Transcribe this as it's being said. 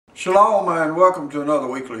Shalom and welcome to another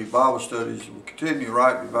weekly Bible studies. We continue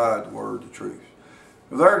right to divide the word of truth.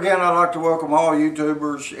 There again, I'd like to welcome all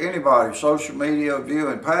YouTubers, anybody, social media,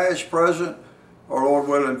 viewing past, present, or Lord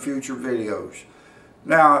willing, future videos.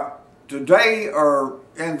 Now, today, or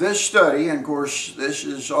in this study, and of course, this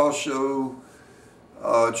is also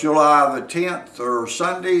July the 10th, or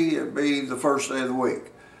Sunday, it'd be the first day of the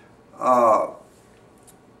week. I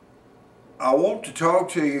want to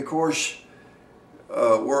talk to you, of course,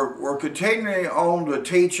 we're continuing on the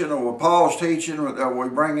teaching of Paul's teaching that we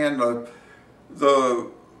bring in the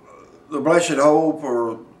blessed hope,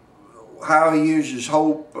 or how he uses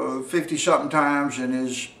hope 50-something times in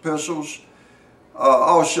his epistles.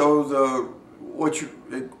 Also the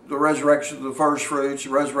resurrection of the first fruits,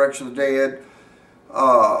 the resurrection of the dead.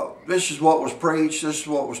 This is what was preached, this is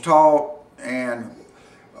what was taught, and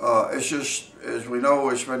it's just, as we know,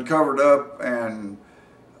 it's been covered up. And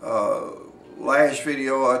last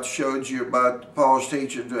video I showed you about Paul's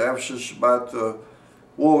teaching to Ephesus about the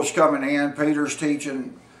wolves coming in, Peter's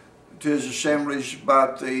teaching to his assemblies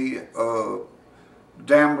about the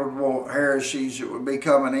damnable heresies that would be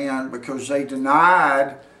coming in because they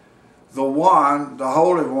denied the one, the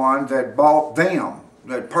Holy One that bought them,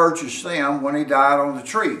 that purchased them when he died on the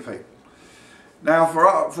tree, people. Now, for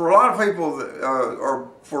a lot of people,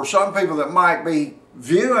 or for some people that might be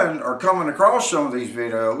viewing or coming across some of these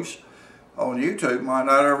videos on YouTube, might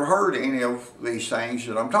not have ever heard any of these things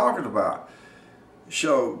that I'm talking about.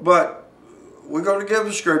 So, but we're going to give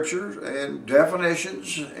the scriptures and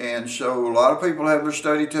definitions, and so a lot of people have their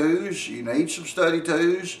study twos. You need some study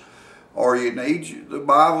twos, or you need the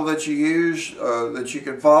Bible that you use that you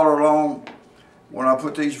can follow along when I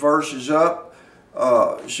put these verses up.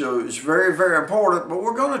 So it's very, very important. But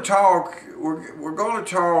we're going to talk. We're going to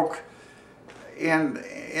talk in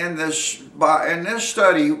this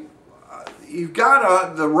study. You've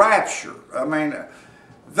got the rapture. I mean,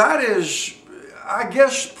 that is, I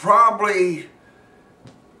guess, probably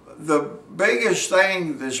the biggest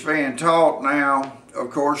thing that's being taught now.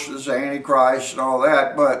 Of course, is Antichrist and all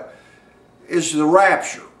that, but is the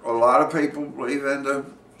rapture. A lot of people believe in the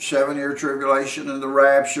 7-year tribulation and the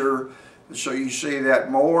rapture. So you see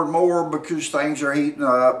that more and more because things are heating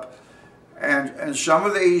up. And some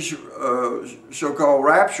of these so-called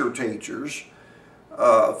rapture teachers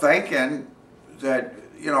thinking that,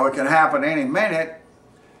 you know, it can happen any minute,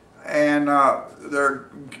 and they're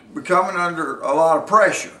becoming under a lot of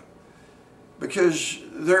pressure because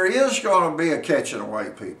there is going to be a catching away,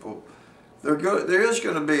 people. There is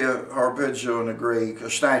going to be a harpazo in the Greek, a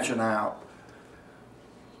snatching out.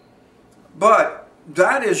 But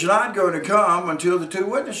that is not going to come until the 2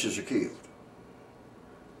 witnesses are killed.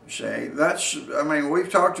 See, that's, I mean, we've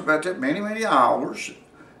talked about that many, many hours.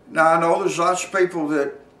 Now, I know there's lots of people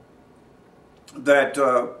that it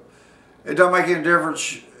doesn't make any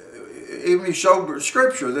difference, even if you show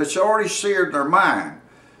scripture that's already seared in their mind.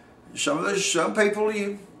 Some people,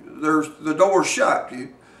 the door's shut.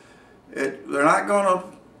 They're not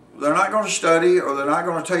going to study, or they're not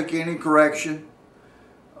going to take any correction.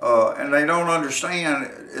 And they don't understand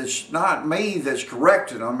it's not me that's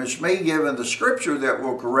correcting them, it's me giving the scripture that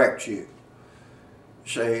will correct you.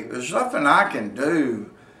 See, there's nothing I can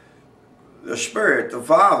do. The Spirit, the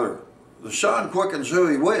Father, the Son quickens who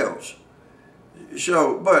He wills.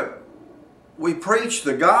 So, but we preach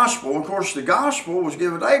the gospel. Of course, the gospel was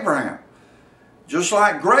given to Abraham. Just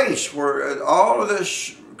like grace, where all of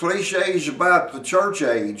this cliches about the church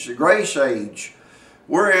age, the grace age,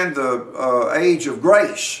 we're in the age of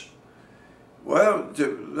grace. Well,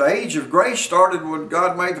 the age of grace started when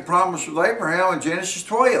God made the promise with Abraham in Genesis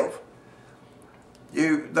 12.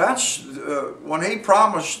 That's when He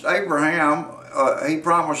promised Abraham. He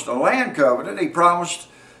promised a land covenant. He promised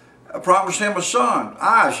him a son,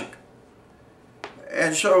 Isaac.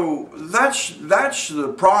 And so that's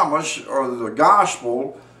the promise, or the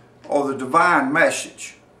gospel, or the divine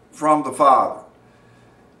message from the Father.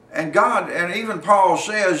 And God, and even Paul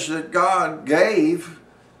says that God gave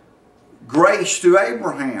grace to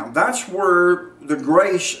Abraham. That's where the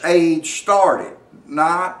grace age started,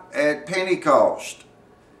 not at Pentecost.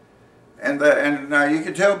 And now you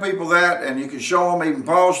can tell people that, and you can show them even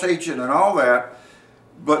Paul's teaching and all that,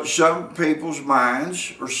 but some people's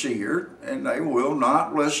minds are seared, and they will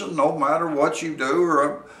not listen no matter what you do,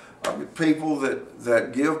 or people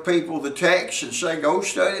that give people the text and say, go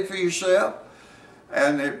study it for yourself.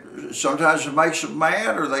 And sometimes it makes them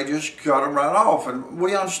mad, or they just cut them right off. And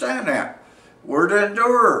we understand that. We're to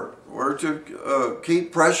endure. We're to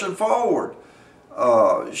keep pressing forward.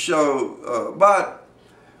 But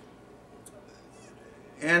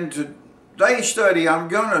in today's study, I'm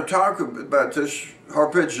going to talk about this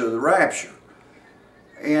harpazo of the rapture.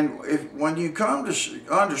 And when you come to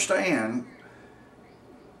understand,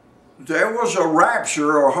 there was a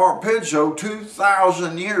rapture or harpazo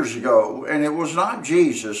 2,000 years ago, and it was not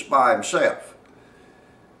Jesus by himself.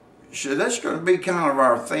 So that's going to be kind of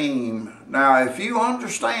our theme. Now, if you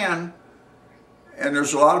understand, and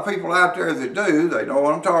there's a lot of people out there that do, they know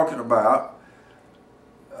what I'm talking about,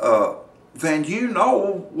 then you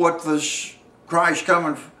know what this Christ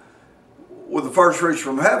coming with the first fruits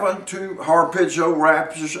from heaven to harpazo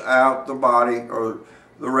raptures out the body or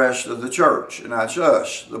the rest of the church, and that's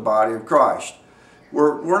us, the body of Christ.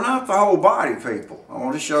 We're not the whole body, people. I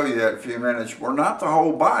want to show you that in a few minutes. We're not the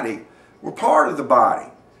whole body. We're part of the body.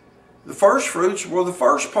 The first fruits were the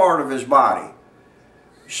first part of his body.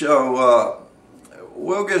 So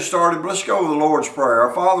we'll get started. Let's go with the Lord's Prayer.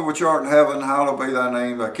 Our Father which art in heaven, hallowed be thy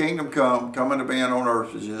name. Thy kingdom come into being on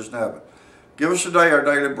earth as it is in heaven. Give us today our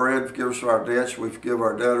daily bread. Forgive us our debts. We forgive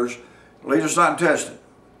our debtors. Lead us not in testing,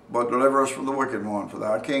 but deliver us from the wicked one. For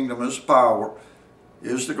thy kingdom is the power,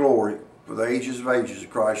 is the glory, for the ages of ages. In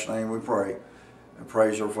Christ's name we pray. And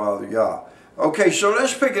praise our Father God. Okay, so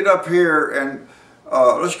let's pick it up here and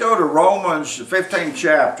let's go to Romans, the 15th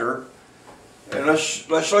chapter. And let's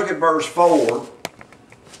look at verse 4.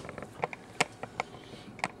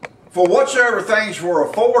 For whatsoever things were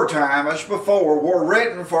aforetime, as before, were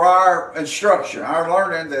written for our instruction, our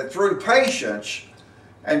learning, that through patience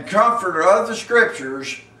and comfort of the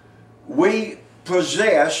Scriptures we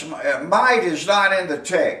possess. Might is not in the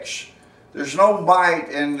text. There's no might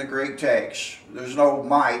in the Greek text. There's no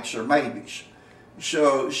mights or maybes.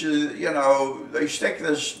 So you know, they stick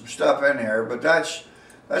this stuff in here, but that's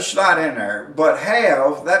not in there. But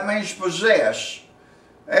have, that means possess.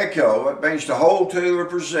 Echo, it means to hold to or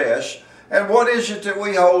possess. And what is it that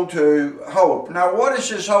we hold to? Hope. Now, what is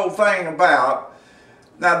this whole thing about?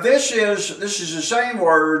 Now, this is the same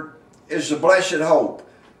word as the blessed hope,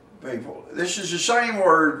 people. This is the same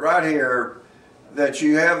word right here that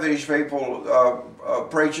you have these people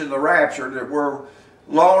preaching the rapture, that we're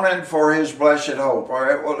longing for his blessed hope. All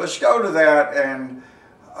right, well, let's go to that, and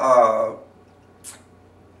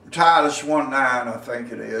Titus 1:9, I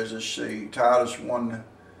think it is. Let's see, Titus 1.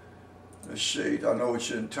 Let's see, I know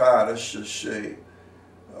it's in Titus. Let's see.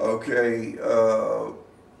 Okay.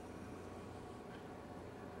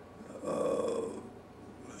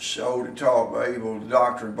 So to talk by evil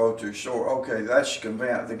doctrine both through sword. Okay, that's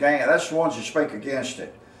that's the ones that speak against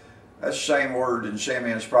it. That's the same word in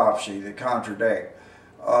Simeon's prophecy that contradict.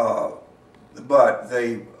 But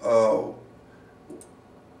they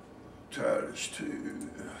Titus 2.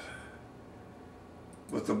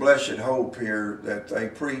 With the blessed hope here that they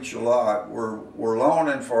preach a lot, we're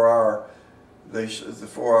longing for our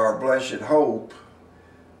blessed hope.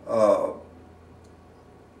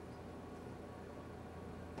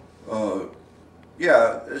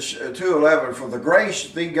 It's 2:11. For the grace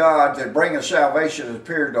be God that bringeth salvation has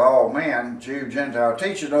appeared to all men, Jew, Gentile,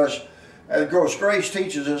 teaching us, and of course grace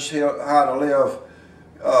teaches us how to live,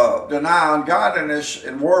 deny ungodliness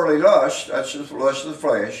and worldly lust, that's the lust of the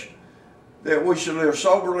flesh, that we should live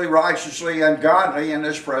soberly, righteously, and godly in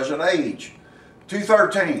this present age.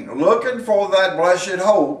 2:13, looking for that blessed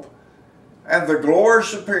hope and the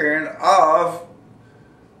glorious appearing of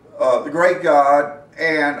the great God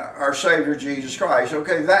and our Savior Jesus Christ.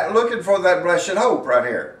 Okay, that looking for that blessed hope right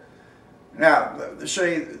here. Now,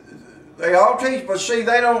 see, they all teach, but see,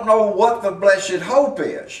 they don't know what the blessed hope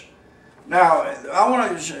is. Now,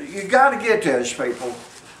 you got to get this, people.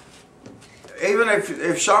 Even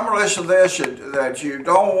if some are listening to this that you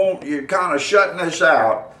don't want, you're kind of shutting this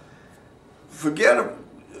out, forget it.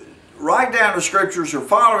 Write down the Scriptures or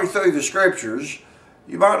follow me through the Scriptures.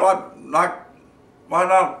 You might not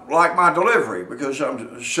like my delivery because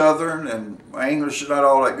I'm Southern and my English is not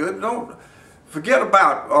all that good. Don't forget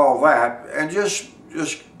about all that and just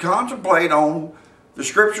contemplate on the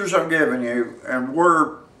Scriptures I'm giving you and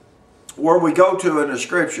where we go to in the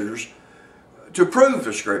Scriptures to prove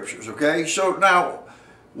the Scriptures. Okay, so now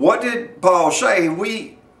what did Paul say?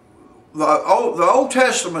 The Old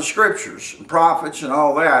Testament Scriptures and prophets and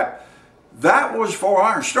all that was for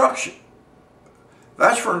our instruction.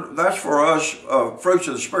 That's for us fruits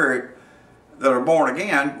of the Spirit that are born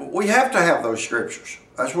again. We have to have those Scriptures.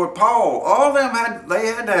 That's what Paul, all of them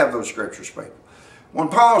had to have those Scriptures, people. When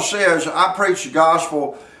Paul says, I preach the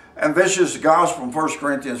gospel, and this is the gospel in 1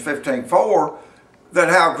 Corinthians 15:4, that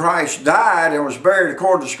how Christ died and was buried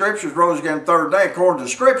according to Scriptures, rose again the third day according to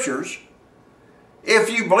Scriptures. If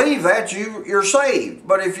you believe that, you're saved.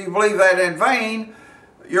 But if you believe that in vain,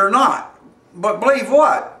 you're not. But believe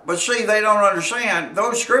what? But see, they don't understand.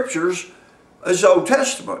 Those Scriptures is Old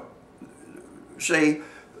Testament. See,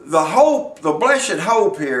 the hope, the blessed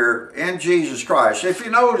hope here in Jesus Christ. If you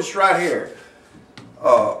notice right here,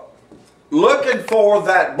 looking for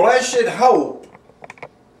that blessed hope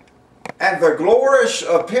and the glorious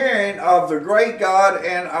appearing of the great God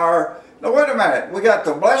in our... Now wait a minute, we got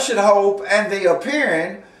the blessed hope and the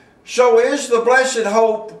appearing. So is the blessed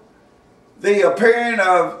hope the appearing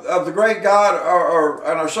of the great God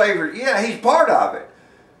and our Savior? Yeah, He's part of it.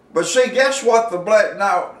 But see, guess what the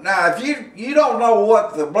now if you don't know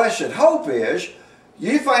what the blessed hope is,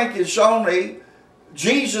 you think it's only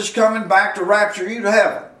Jesus coming back to rapture you to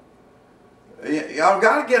heaven. Y'all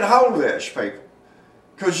got to get a hold of this, people.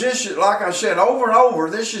 Because this is, like I said over and over,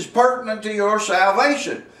 this is pertinent to your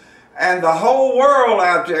salvation. And the whole world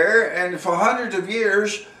out there, and for hundreds of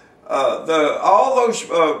years, all those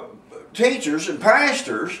teachers and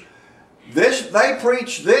pastors, they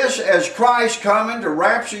preach this as Christ coming to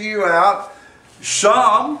rapture you out,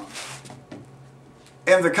 some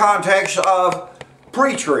in the context of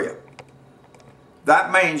pre-trib.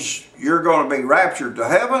 That means you're going to be raptured to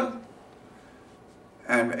heaven,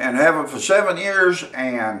 and heaven for 7 years,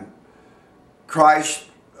 and Christ,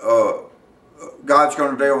 God's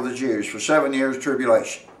going to deal with the Jews for 7 years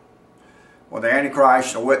tribulation. When the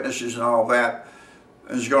Antichrist and the witnesses and all that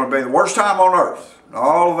is going to be the worst time on earth. And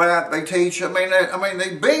all of that they teach. I mean,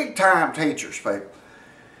 they big time teachers, people.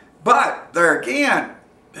 But there again,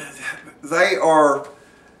 they are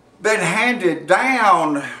been handed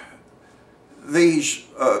down these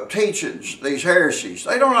teachings, these heresies.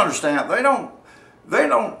 They don't understand. They're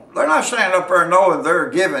not standing up there knowing they're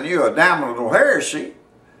giving you a damnable heresy,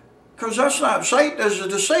 because that's not. Satan is a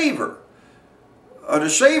deceiver. A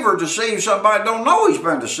deceiver deceives somebody that don't know he's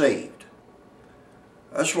been deceived.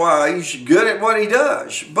 That's why he's good at what he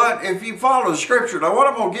does. But if you follow the scripture, now what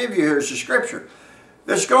I'm going to give you here is the scripture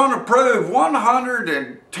that's going to prove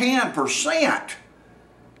 110%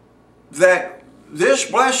 that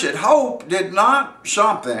this blessed hope did not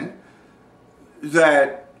something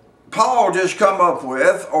that Paul just come up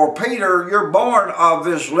with, or Peter, you're born of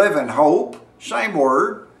this living hope, same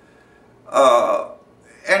word,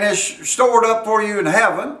 and it's stored up for you in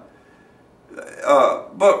heaven.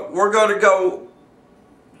 But we're going to go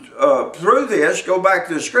through this, go back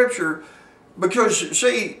to the scripture, because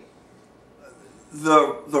see,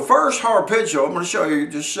 the first harpazo, I'm going to show you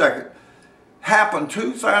in just a second, happened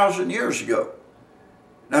 2,000 years ago.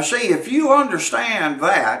 Now see, if you understand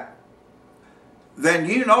that, then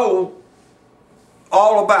you know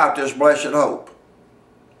all about this blessed hope.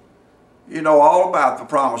 You know all about the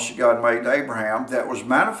promise that God made to Abraham that was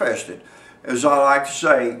manifested. As I like to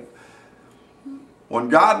say, when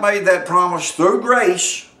God made that promise through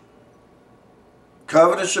grace,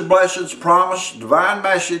 covenants and blessings, promise, divine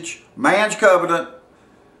message, man's covenant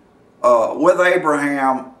with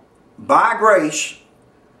Abraham by grace,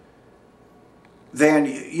 then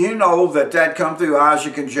you know that come through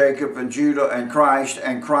Isaac and Jacob and Judah and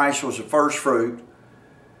Christ was the first fruit,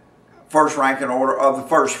 first rank in order of the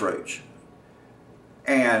first fruits.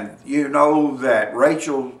 And you know that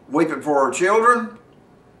Rachel weeping for her children,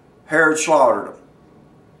 Herod slaughtered them.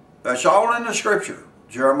 That's all in the scripture.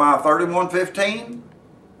 Jeremiah 31:15,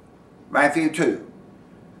 Matthew 2.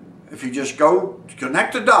 If you just go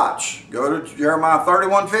connect the dots, go to Jeremiah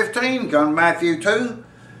 31:15, go to Matthew 2,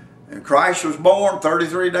 and Christ was born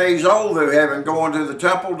 33 days old. They have him going to the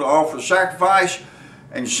temple to offer sacrifice,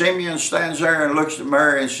 and Simeon stands there and looks at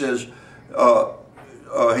Mary and says,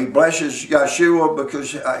 he blesses Yeshua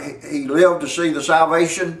because he lived to see the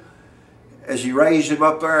salvation as he raised him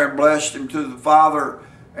up there and blessed him to the Father.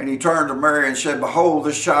 And he turned to Mary and said, behold,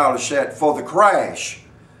 this child is set for the crash.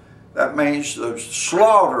 That means the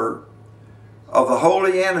slaughter of the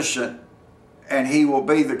holy innocent, and he will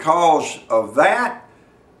be the cause of that,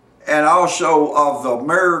 and also of the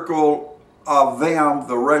miracle of them,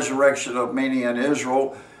 the resurrection of many in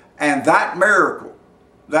Israel. And that miracle,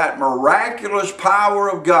 that miraculous power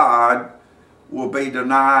of God, will be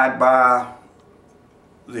denied by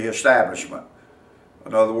the establishment.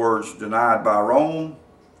 In other words, denied by Rome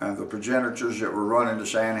and the progenitors that were running the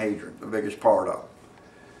Sanhedrin, the biggest part of it.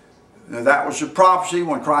 Now that was the prophecy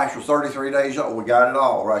when Christ was 33 days old. We got it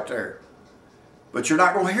all right there. But you're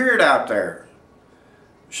not going to hear it out there.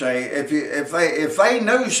 Say, if they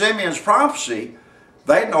knew Simeon's prophecy,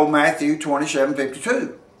 they'd know Matthew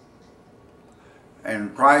 27:52.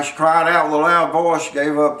 And Christ cried out with a loud voice,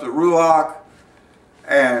 gave up the Ruach,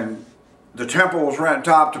 and the temple was rent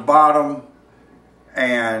top to bottom,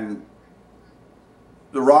 and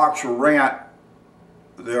the rocks were rent,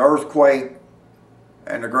 the earthquake,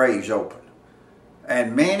 and the graves opened.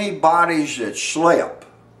 And many bodies that slept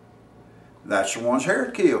That's the ones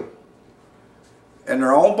Herod killed. In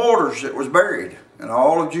their own borders it was buried. In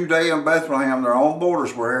all of Judea and Bethlehem, their own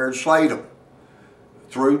borders where Herod slayed them.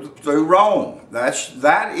 Through Rome.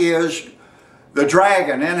 That is the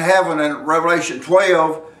dragon in heaven in Revelation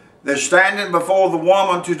 12 that's standing before the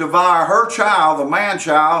woman to devour her child, the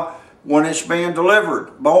man-child, when it's being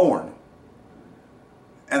delivered, born.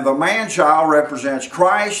 And the man-child represents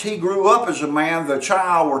Christ. He grew up as a man. The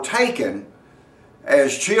child were taken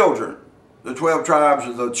as children. The 12 tribes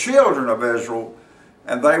of the children of Israel,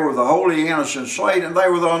 and they were the holy innocent slate, and they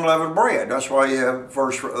were the unleavened bread. That's why you have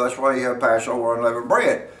Passover unleavened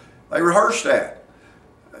bread. They rehearsed that.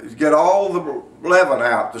 Get all the leaven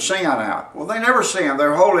out, the sin out. Well, they never sinned.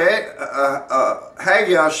 They're holy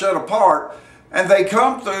Haggai set apart, and they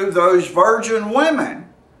come through those virgin women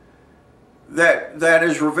that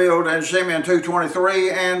is revealed in Simeon 2:23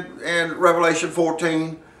 and Revelation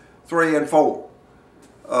 14:3 and 4.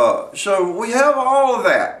 So we have all of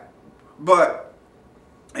that, but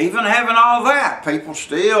even having all that, people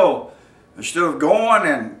still, instead of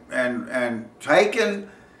going and taking,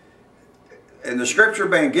 and the scripture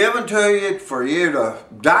being given to you for you to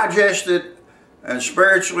digest it and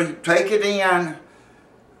spiritually take it in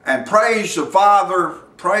and praise the Father,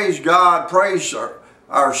 praise God, praise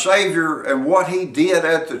our Savior and what He did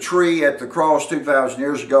at the tree, at the cross 2,000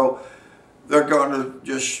 years ago, they're going to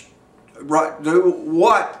just do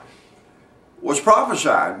what was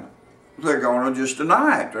prophesied. They're going to just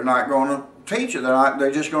deny it. They're not going to teach it.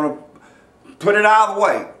 They're just going to put it out of the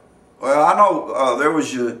way. Well, I know there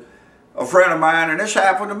was a friend of mine, and this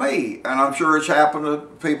happened to me, and I'm sure it's happened to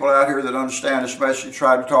people out here that understand, especially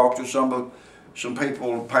tried to talk to some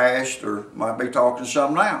people in the past, or might be talking to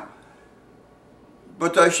some now.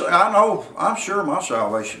 But they say, I'm sure of my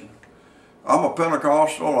salvation. I'm a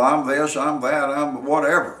Pentecostal, I'm this, I'm that, I'm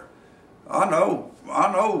whatever. I know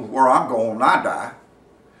where I'm going when I die.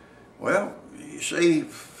 Well, you see,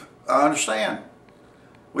 I understand.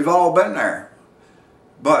 We've all been there.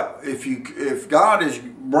 But if God is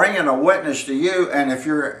bringing a witness to you, and if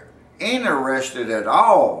you're interested at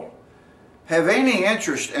all, have any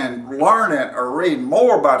interest in learning or reading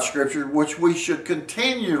more about Scripture, which we should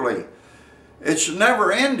continually, it's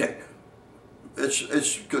never ending.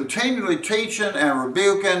 It's continually teaching and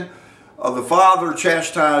rebuking of the Father,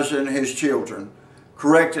 chastising His children,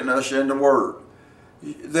 correcting us in the Word.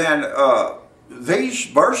 Then these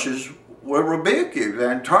verses will rebuke you.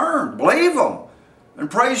 Then turn, believe them, and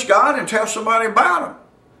praise God and tell somebody about them.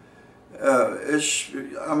 It's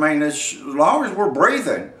as long as we're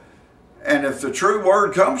breathing, and if the true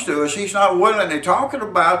Word comes to us, He's not willing to talking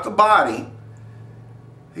about the body.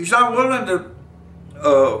 He's not willing to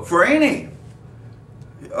for any,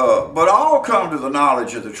 but all come to the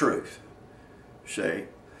knowledge of the truth. See.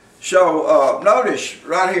 So notice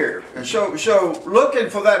right here, and so looking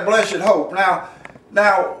for that blessed hope. Now,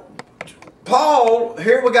 Paul,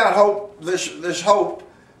 here we got hope. This hope,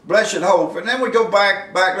 blessed hope, and then we go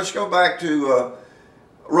back. Let's go back to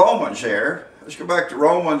Romans here. Let's go back to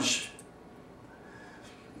Romans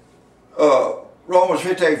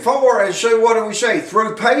 15:4, and so what do we say?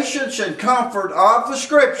 Through patience and comfort of the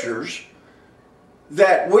Scriptures,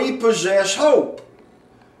 that we possess hope.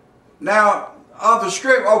 Now. Of the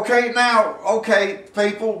script, okay,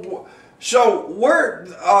 people. So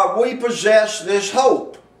we possess this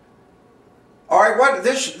hope. All right,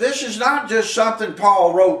 this is not just something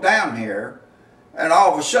Paul wrote down here, and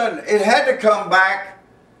all of a sudden it had to come back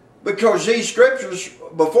because these scriptures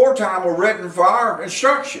before time were written for our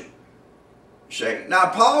instruction. See, now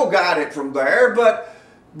Paul got it from there, but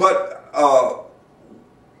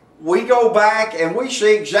we go back and we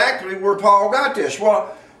see exactly where Paul got this.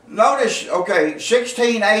 Well. Notice,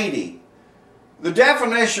 1680, the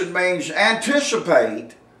definition means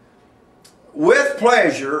anticipate with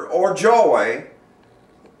pleasure or joy,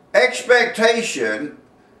 expectation,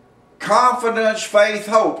 confidence, faith,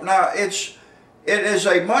 hope. Now, it is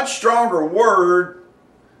a much stronger word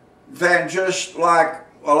than just like,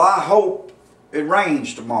 well, I hope it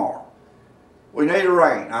rains tomorrow. We need a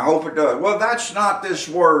rain. I hope it does. Well, that's not this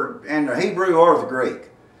word in the Hebrew or the Greek.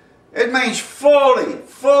 It means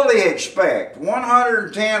fully expect,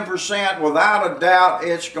 110% without a doubt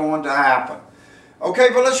it's going to happen. Okay,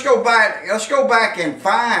 but let's go back and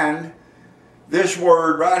find this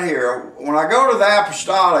word right here. When I go to the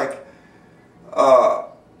apostolic,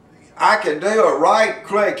 I can do a right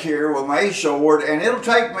click here with my sword, and it'll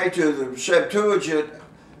take me to the Septuagint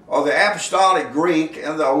or the apostolic Greek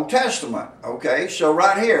in the Old Testament. Okay, so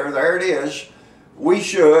right here, there it is. We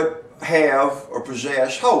should have or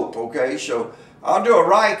possess hope. Okay, so I'll do a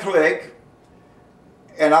right click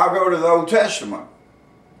and I'll go to the Old Testament.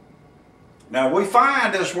 Now we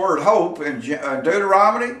find this word hope in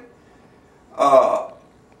Deuteronomy,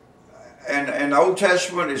 and the Old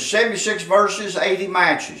Testament is 76 verses, 80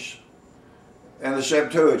 matches in the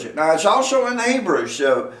Septuagint. Now it's also in the Hebrew,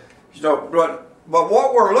 but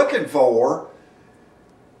what we're looking for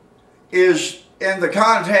is in the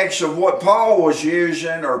context of what Paul was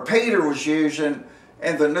using or Peter was using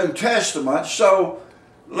in the New Testament. So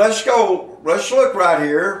let's look right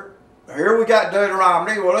here. Here we got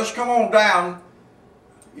Deuteronomy. Well, let's come on down.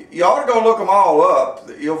 You ought to go look them all up.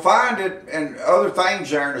 You'll find it in other things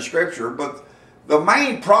there in the scripture, but the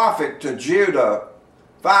main prophet to Judah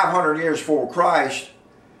 500 years before Christ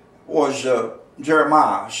was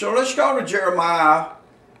Jeremiah. So let's go to Jeremiah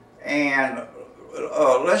and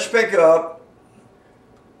let's pick up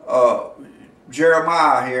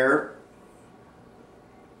Jeremiah here.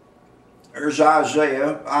 There's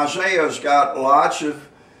Isaiah. Isaiah's got lots of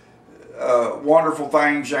wonderful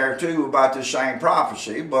things there too about this same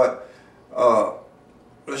prophecy, but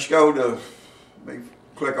let's go to, let me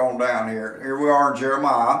click on down here. Here we are in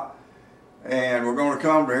Jeremiah, and we're going to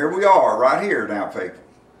come to, here we are right here now, people.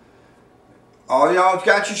 All y'all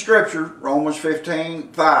got your scripture, Romans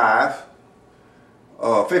 15:5,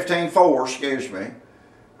 15:4, excuse me,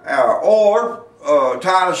 or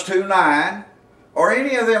Titus 2:9, or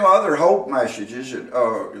any of them other hope messages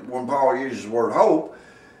when Paul uses the word hope.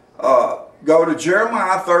 Go to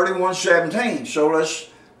Jeremiah 31:17. So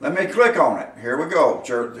let me click on it. Here we go.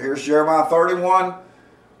 Here's Jeremiah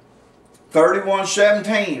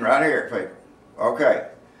 31:17 right here, people. Okay.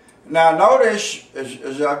 Now notice,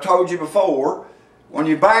 as I've told you before, when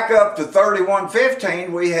you back up to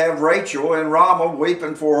 31:15, we have Rachel and Ramah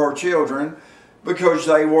weeping for her children because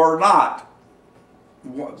they were not.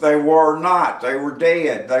 They were not. They were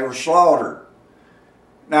dead. They were slaughtered.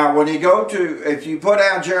 Now, when you go to, if you put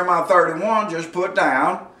down Jeremiah 31, just put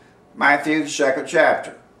down Matthew, the 2nd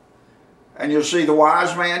chapter. And you'll see the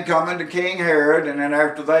wise man coming to King Herod, and then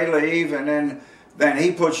after they leave, and then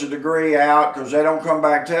he puts a decree out, because they don't come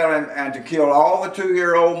back telling him, and to kill all the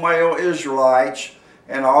 2-year-old male Israelites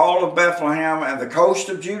in all of Bethlehem and the coast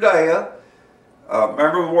of Judea.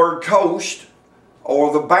 Remember the word coast,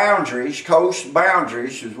 or the boundaries, coast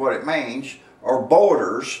boundaries is what it means, or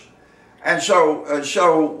borders. And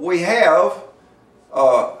so we have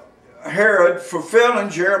Herod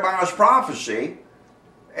fulfilling Jeremiah's prophecy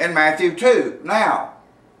in Matthew 2. Now,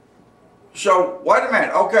 so wait a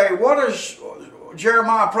minute. Okay, what is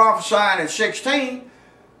Jeremiah prophesying in 16?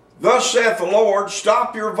 Thus saith the Lord,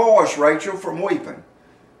 stop your voice, Rachel, from weeping,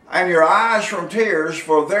 and your eyes from tears,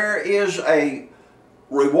 for there is a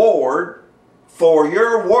reward for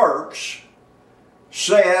your works,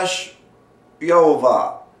 says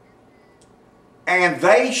Jehovah. And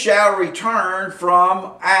they shall return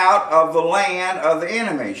from out of the land of the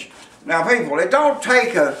enemies. Now, people, it don't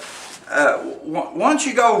take once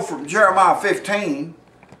you go from Jeremiah 15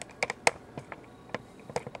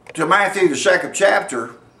 to Matthew, the 2nd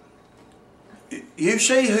chapter, you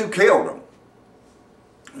see who killed them.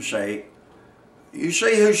 You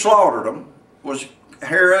see who slaughtered them was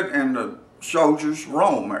Herod and the soldiers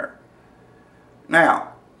Rome there.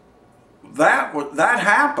 Now, that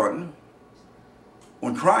happened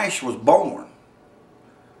when Christ was born.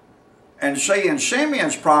 And see, in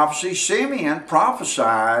Simeon's prophecy, Simeon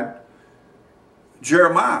prophesied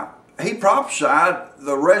Jeremiah. He prophesied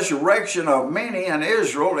the resurrection of many in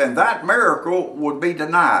Israel, and that miracle would be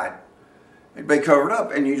denied. It'd be covered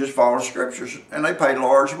up, and you just follow the scriptures, and they paid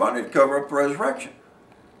large money to cover up the resurrection.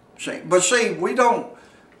 See, but see, we don't,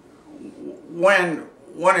 when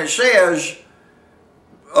it says,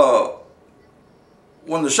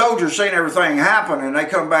 when the soldiers seen everything happen and they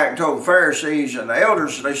come back and told the Pharisees and the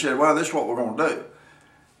elders, they said, well, this is what we're going to do.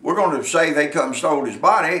 We're going to say they come stole his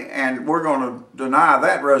body, and we're going to deny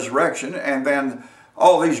that resurrection, and then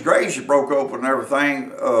all these graves that broke open and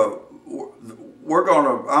everything, I'm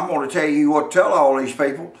going to tell you what to tell all these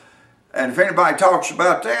people. And if anybody talks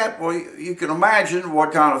about that, well, you can imagine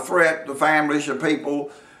what kind of threat the families of people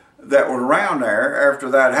that were around there after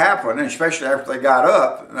that happened, and especially after they got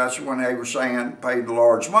up. And that's when they were saying paid the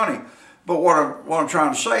large money. But what I'm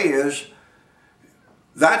trying to say is,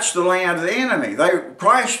 that's the land of the enemy.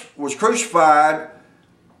 Christ was crucified.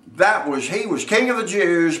 He was king of the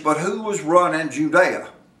Jews, but who was running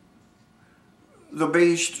Judea? The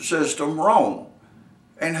beast system, Rome.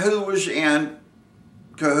 And who was in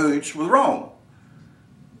cahoots with Rome?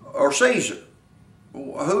 Or Caesar?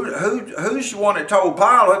 Who's the one that told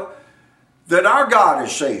Pilate that our God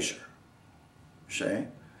is Caesar? See?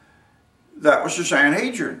 That was the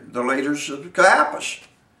Sanhedrin, the leaders of Caiaphas.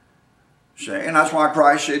 See, and that's why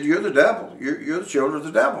Christ said, you're the devil. You're the children of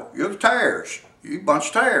the devil. You're the tares. You bunch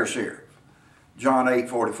of tares here. John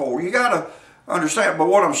 8:44. You got to understand. But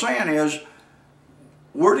what I'm saying is,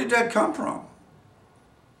 where did that come from?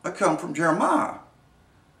 That come from Jeremiah.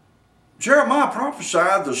 Jeremiah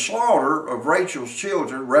prophesied the slaughter of Rachel's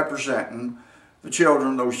children, representing the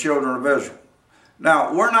children, those children of Israel.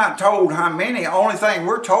 Now, we're not told how many. The only thing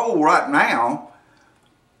we're told right now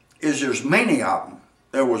is there's many of them.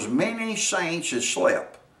 There was many saints that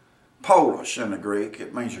slept. Polis in the Greek,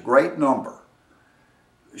 it means a great number.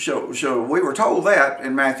 So we were told that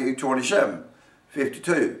in Matthew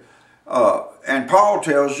 27:52. And Paul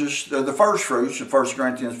tells us the first fruits in 1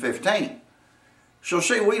 Corinthians 15. So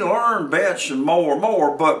see, we learn bits and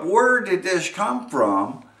more, but where did this come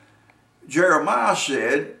from? Jeremiah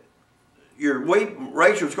said,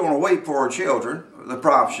 Rachel's going to weep for her children, the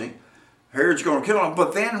prophecy. Herod's going to kill them.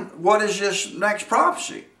 But then, what is this next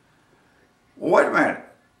prophecy? Well, wait a minute.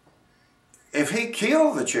 If he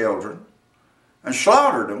killed the children and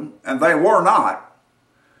slaughtered them, and they were not,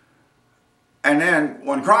 and then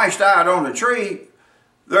when Christ died on the tree,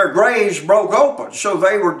 their graves broke open, so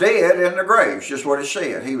they were dead in the graves, just what it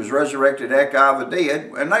said. He was resurrected out of the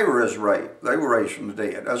dead, and they were resurrected. They were raised from the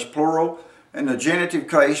dead. That's plural, in the genitive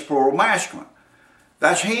case, plural masculine.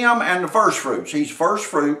 That's him and the first fruits. He's first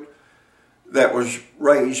fruit that was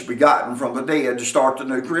raised, begotten from the dead to start the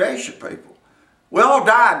new creation, people. We all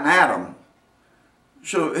died in Adam.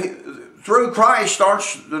 So through Christ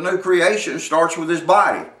starts the new creation, starts with his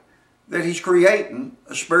body, that he's creating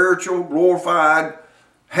a spiritual, glorified,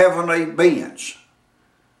 heavenly beings.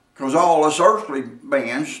 Because all us earthly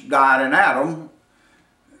beings died in Adam.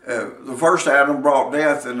 The first Adam brought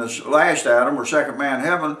death, and the last Adam, or second man in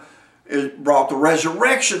heaven, brought the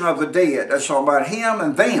resurrection of the dead. That's talking about him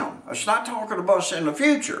and them. That's not talking about us in the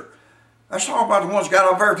future. That's talking about the ones that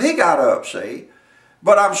got up there. He got up, see.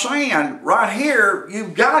 But I'm saying, right here,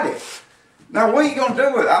 you've got it. Now, what are you going to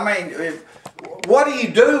do with it? I mean, what do you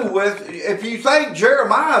do with, if you think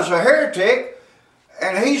Jeremiah's a heretic,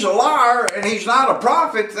 and he's a liar, and he's not a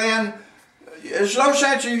prophet, then there's no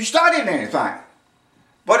sense in you studying anything.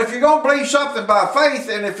 But if you're going to believe something by faith,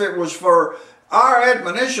 and if it was for our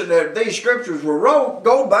admonition that these scriptures were wrote,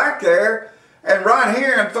 go back there, and right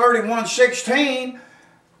here in 31:16,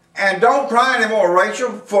 and don't cry anymore,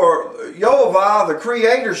 Rachel, for Jehovah, the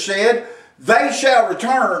Creator, said, they shall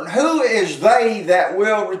return. Who is they that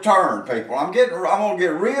will return, people? I'm going to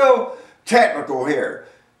get real technical here.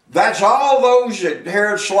 That's all those that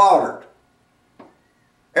Herod slaughtered.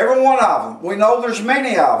 Every one of them. We know there's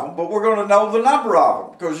many of them, but we're going to know the number of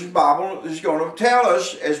them, because the Bible is going to tell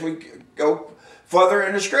us as we go further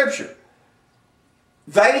into Scripture.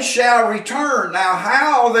 They shall return. Now,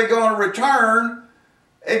 how are they going to return?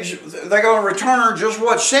 They're going to return just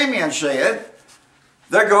what Simeon said.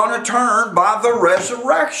 They're going to turn by the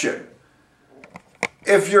resurrection.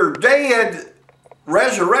 If you're dead,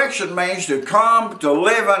 resurrection means to come to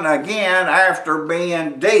living again after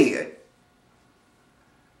being dead.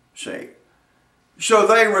 See? So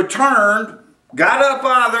they returned, got up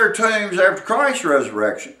out of their tombs after Christ's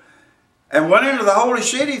resurrection, and went into the holy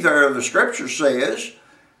city there, the Scripture says,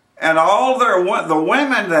 and all the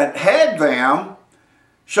women that had them,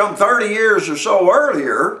 some 30 years or so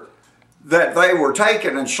earlier, that they were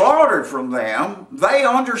taken and slaughtered from them, they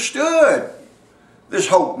understood this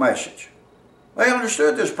hope message. They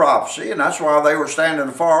understood this prophecy, and that's why they were standing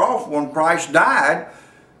afar off when Christ died,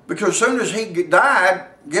 because as soon as he died,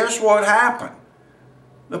 guess what happened?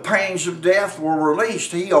 The pains of death were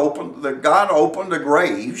released. God opened the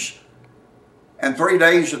graves, and 3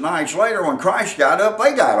 days and nights later, when Christ got up,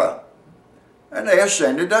 they got up, and they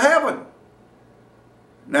ascended to heaven.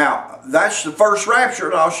 Now, that's the first rapture,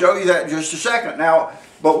 and I'll show you that in just a second. Now,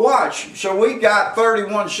 but watch. So we got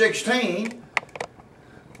 31:16.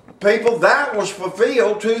 People, that was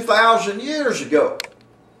fulfilled 2,000 years ago.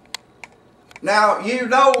 Now, you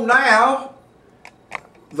know now,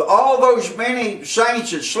 all those many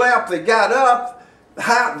saints that slept, that got up,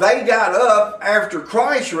 they got up after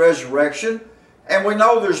Christ's resurrection, and we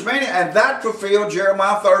know there's many, and that fulfilled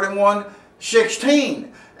Jeremiah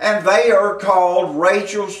 31:16. And they are called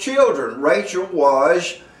Rachel's children. Rachel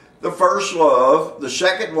was the first love, the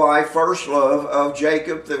second wife, first love of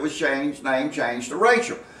Jacob that was name changed to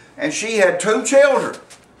Rachel. And she had 2 children.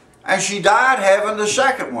 And she died having the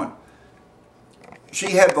second one.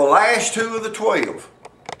 She had the last 2 of the 12.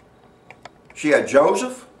 She had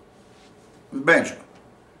Joseph and Benjamin.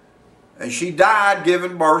 And she died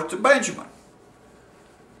giving birth to Benjamin.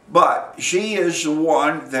 But she is the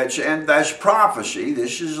one and that's prophecy.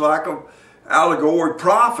 This is like an allegory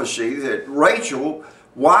prophecy that Rachel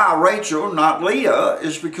Why Rachel, not Leah,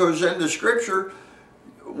 is because in the scripture,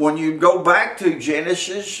 when you go back to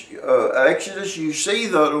Genesis, Exodus, you see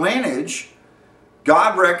the lineage.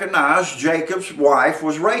 God recognized Jacob's wife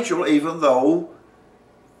was Rachel, even though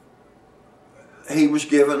he was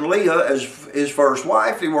given Leah as his first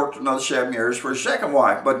wife. He worked another 7 years for his second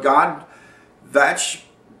wife. But God, that's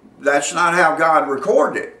not how God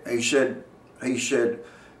recorded it. He said,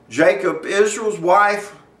 Jacob, Israel's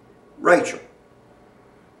wife, Rachel.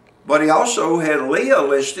 But he also had Leah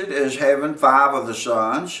listed as having 5 of the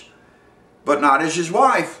sons, but not as his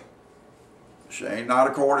wife. See, not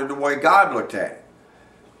according to the way God looked at it.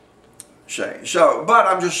 See, so, but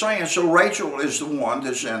I'm just saying, so Rachel is the one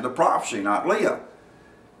that's in the prophecy, not Leah.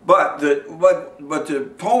 But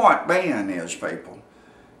the point being is, people,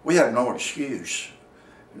 we have no excuse.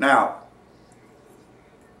 Now,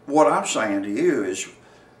 what I'm saying to you is,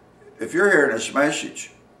 if you're hearing this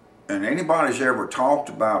message, and anybody's ever talked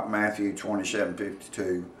about Matthew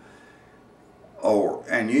 27:52,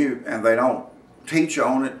 and they don't teach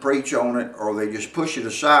on it, preach on it, or they just push it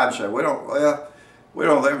aside and say,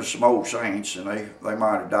 they were some old saints and they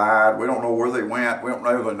might have died. We don't know where they went. We don't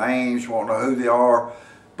know their names. We don't know who they are.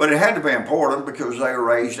 But it had to be important because they were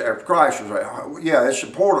raised after Christ was raised. Yeah, it's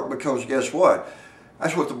important because guess what?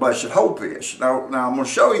 That's what the blessed hope is. Now I'm going to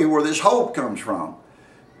show you where this hope comes from,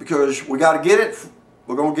 because we got to get it.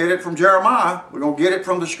 We're going to get it from Jeremiah. We're going to get it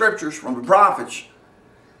from the scriptures, from the prophets.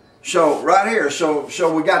 So right here, so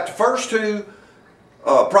we got the first 2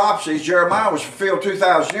 prophecies. Jeremiah was fulfilled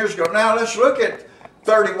 2,000 years ago. Now let's look at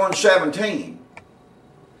 31:17.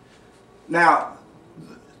 Now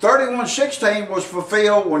 31:16 was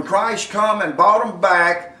fulfilled when Christ come and bought them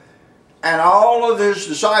back, and all of his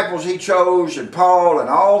disciples he chose, and Paul and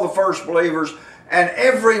all the first believers, and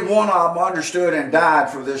every one of them understood and died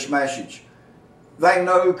for this message. They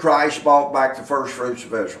knew Christ bought back the first fruits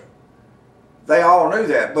of Israel. They all knew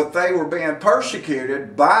that, but they were being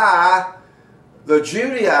persecuted by the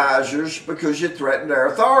Judaizers because it threatened their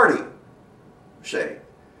authority. See,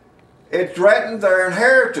 it threatened their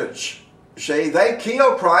inheritance. See, they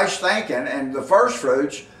killed Christ thinking, and the first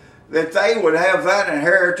fruits, that they would have that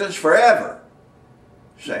inheritance forever.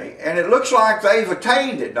 See, and it looks like they've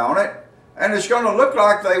attained it, don't it? And it's going to look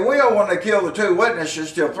like they will when they kill the 2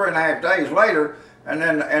 witnesses till 3.5 days later, and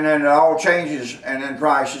then it all changes, and then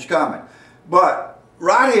Christ is coming. But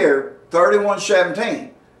right here,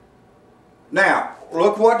 31:17. Now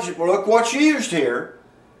look what's used here.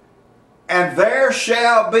 And there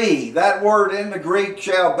shall be. That word in the Greek,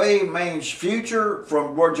 shall be, means future,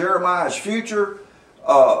 from where Jeremiah is future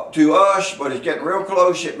to us, but it's getting real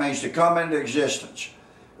close. It means to come into existence.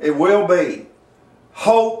 It will be.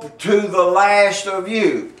 Hope to the last of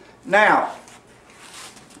you. Now,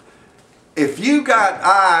 if you got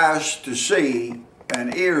eyes to see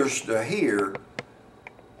and ears to hear,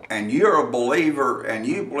 and you're a believer and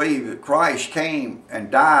you believe that Christ came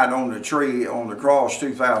and died on the tree, on the cross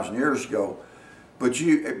 2,000 years ago,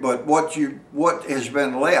 but what has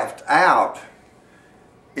been left out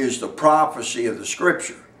is the prophecy of the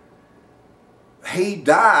scripture. He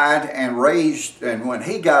died and raised, and when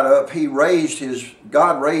he got up,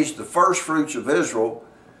 God raised the first fruits of Israel,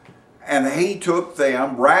 and he took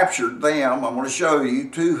them, raptured them, I'm going to show you,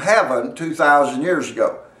 to heaven 2,000 years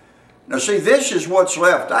ago. Now see, this is what's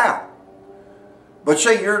left out. But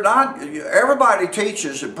see, everybody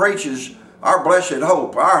teaches and preaches our blessed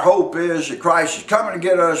hope. Our hope is that Christ is coming to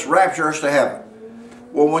get us, rapture us to heaven.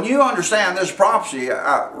 Well, when you understand this prophecy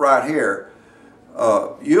right here,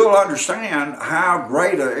 you'll understand how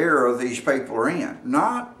great an era these people are in.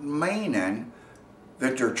 Not meaning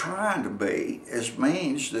that they're trying to be. It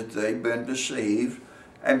means that they've been deceived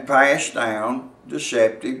and passed down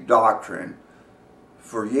deceptive doctrine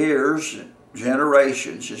for years,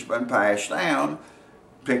 generations. It's been passed down,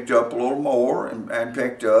 picked up a little more, and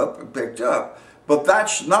picked up and picked up. But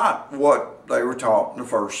that's not what they were taught in the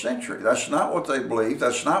first century. That's not what they believed.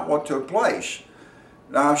 That's not what took place.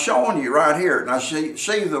 Now I'm showing you right here. Now see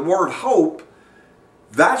the word hope,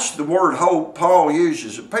 that's the word hope Paul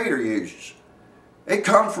uses and Peter uses. It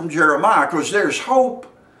comes from Jeremiah, because there's hope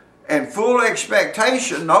and full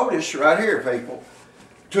expectation. Notice right here, people.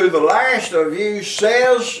 To the last of you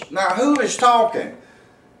says, now who is talking?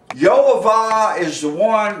 Yehovah is the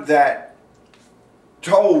one that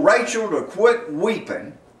told Rachel to quit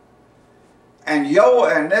weeping. And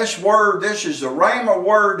this word, this is the Rhema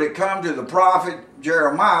word that come to the prophet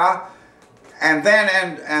Jeremiah. And then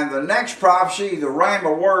and the next prophecy, the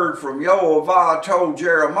Rhema word from Yehovah told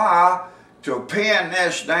Jeremiah to pen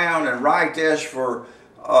this down and write this for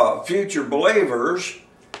future believers,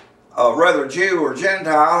 whether Jew or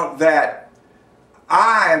Gentile, that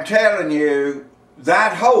I am telling you,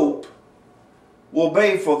 that hope will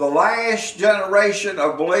be for the last generation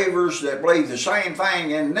of believers that believe the same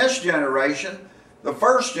thing in this generation, the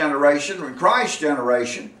first generation, in Christ's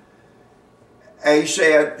generation. He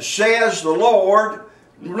said, says the Lord,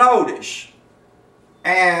 notice,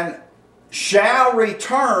 and shall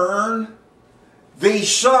return the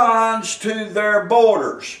sons to their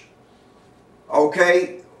borders.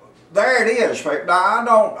 Okay, there it is. Now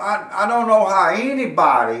I don't know how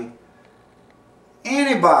anybody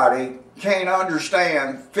can't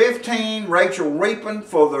understand 15 Rachel reaping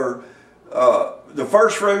for the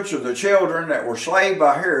first fruits of the children that were slaved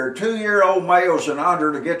by her, 2-year-old males and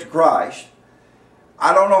under, to get to Christ.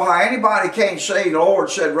 I don't know how anybody can't say the Lord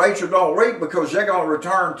said Rachel don't reap, because they're going to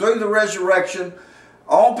return through the resurrection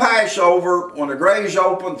on Passover when the graves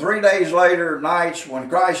opened 3 days later, nights when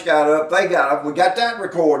Christ got up, they got up. We got that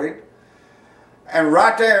recorded. And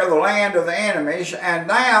right there, the land of the enemies. And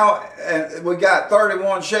now we got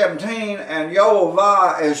 31:17, and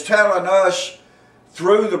Yehovah is telling us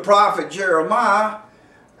through the prophet Jeremiah,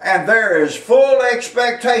 and there is full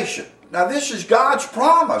expectation. Now this is God's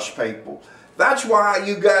promise, people. That's why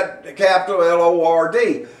you got the capital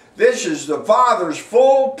L-O-R-D. This is the Father's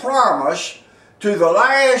full promise to the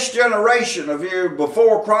last generation of you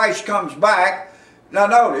before Christ comes back. Now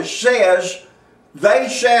notice, says, they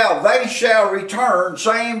shall return.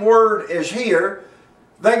 Same word is here.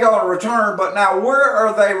 They're going to return, but now where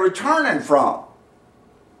are they returning from,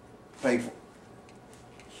 people?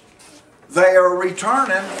 They are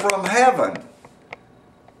returning from heaven.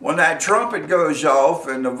 When that trumpet goes off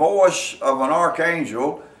and the voice of an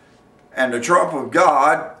archangel and the trump of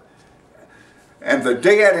God, and the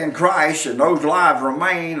dead in Christ and those alive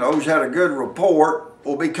remain, those had a good report,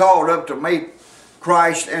 will be called up to meet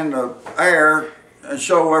Christ in the air, and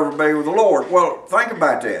so everybody with the Lord. Well, think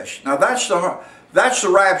about this. Now that's the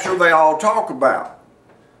rapture they all talk about.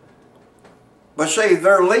 But see,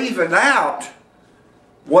 they're leaving out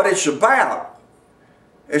what it's about.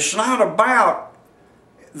 It's not about,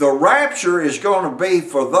 the rapture is going to be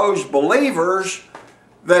for those believers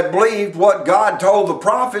that believed what God told the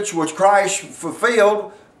prophets, which Christ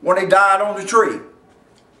fulfilled when he died on the tree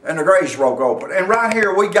and the graves broke open. And right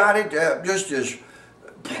here we got it just as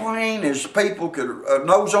plain as people could,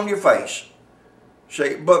 nose on your face.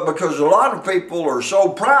 See, but because a lot of people are so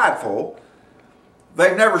prideful,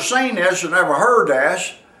 they've never seen this or never heard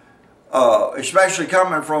this, especially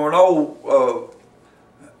coming from an old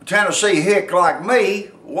Tennessee hick like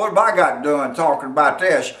me. What have I got done talking about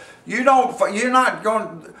this? You're not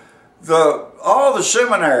going, all the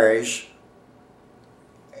seminaries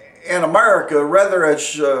in America, whether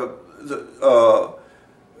it's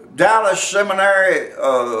Dallas Seminary,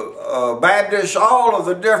 Baptist, all of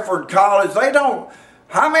the different colleges, they don't,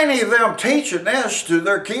 how many of them teaching this to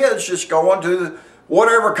their kids just going to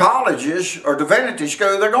whatever colleges or divinity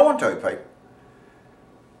school they're going to, people?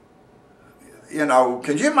 You know,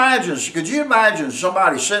 could you imagine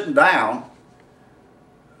somebody sitting down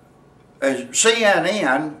as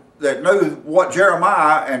CNN that knew what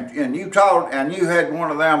Jeremiah, and you taught, and you had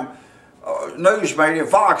one of them news media,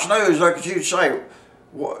 Fox News, look at you and say,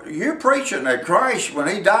 well, you're preaching that Christ, when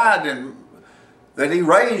he died, and that he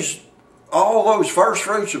raised all those first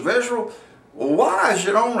fruits of Israel. Well, why is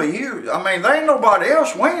it only you? I mean, there ain't nobody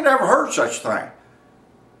else. We ain't ever heard such a thing.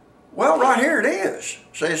 Well, right here it is.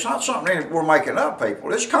 See, it's not something that we're making up,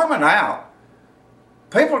 people. It's coming out.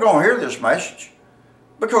 People are going to hear this message.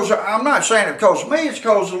 Because I'm not saying it because of me, it's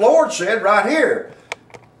because the Lord said right here,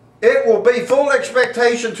 it will be full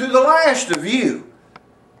expectation to the last of you.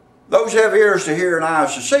 Those have ears to hear and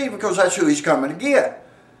eyes to see, because that's who he's coming to get.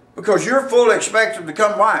 Because you're fully expected to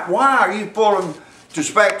come right. Why are you fully to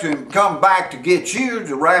expect him to come back to get you,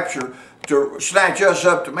 to rapture, to snatch us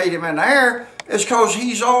up to meet him in the air? It's because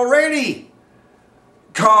he's already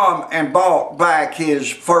come and bought back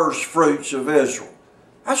his first fruits of Israel.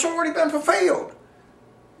 That's already been fulfilled.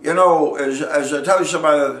 You know, as I told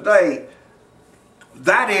somebody the other day,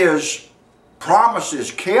 that is promises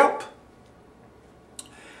kept,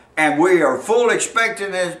 and we are fully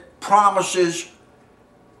expecting his promises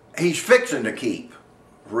he's fixing to keep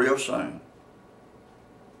real soon.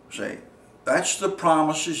 See, that's the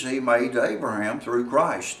promises he made to Abraham through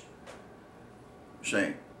Christ.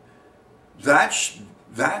 See, that's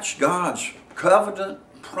God's covenant,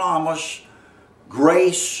 promise,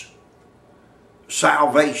 grace,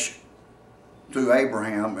 salvation to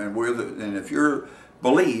Abraham, and if you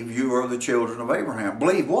believe, you are the children of Abraham.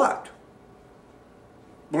 Believe what?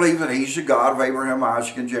 Believe that he's the God of Abraham,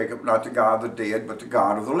 Isaac, and Jacob, not the God of the dead, but the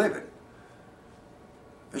God of the living.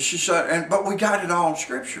 It's just, but we got it all in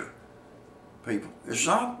Scripture. people. It's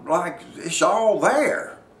not like it's all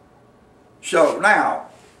there. So now,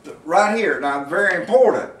 right here, now very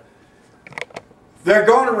important. They're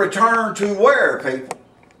going to return to where, people?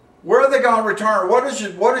 Where are they going to return? What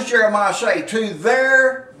does Jeremiah say? To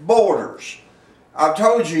their borders. I've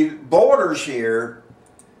told you, borders here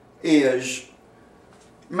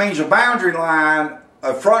means a boundary line,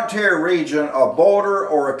 a frontier region, a border,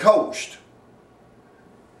 or a coast.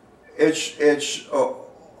 It's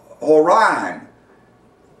Orion.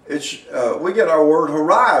 We get our word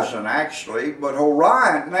horizon, actually, but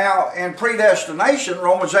Orion. Now, in predestination,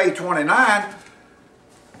 Romans 8:29,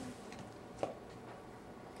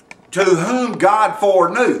 to whom God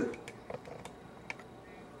foreknew,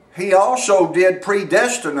 he also did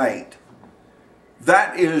predestinate.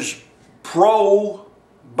 That is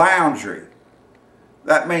pro-boundary.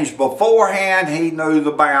 That means beforehand he knew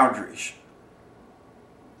the boundaries.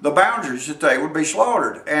 The boundaries that they would be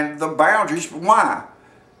slaughtered. And the boundaries, why?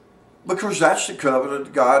 Because that's the covenant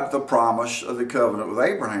of God, the promise of the covenant with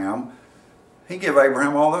Abraham. He gave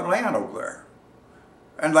Abraham all that land over there.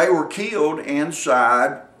 And they were killed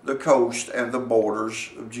inside the coast and the borders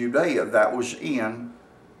of Judea. That was in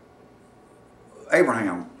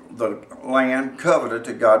Abraham, the land covenant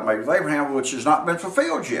that God made with Abraham, which has not been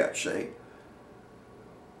fulfilled yet, see?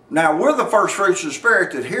 Now, we're the first fruits of the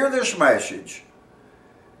Spirit that hear this message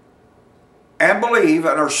and believe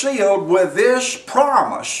and are sealed with this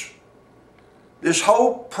promise, this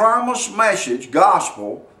whole promise message,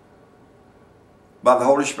 gospel, by the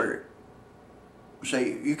Holy Spirit.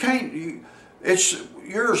 See, you can't,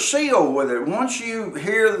 you're sealed with it. Once you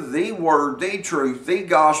hear the word, the truth, the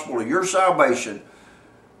gospel of your salvation,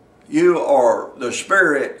 the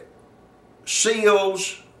Spirit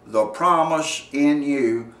seals the promise in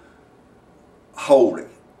you holy.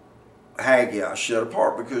 Haggai, set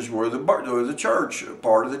apart, because we're the church,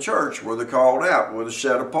 part of the church. We're the called out. We're the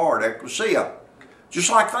set apart, ecclesia.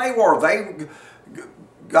 Just like they were.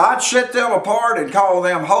 God set them apart and called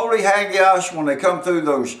them holy Haggai's when they come through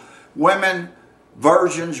those women,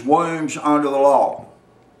 virgins, wombs under the law.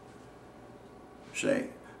 See?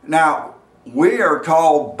 Now, we are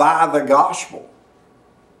called by the gospel.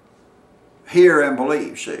 Hear and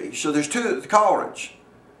believe, see? So there's two callings.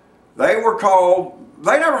 They were called,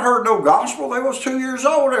 they never heard no gospel. They was 2 years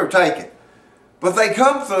old, they were taken. But they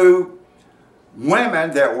come through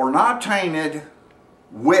women that were not tainted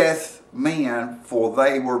with men, for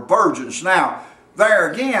they were virgins. Now, there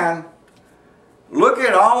again, look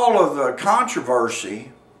at all of the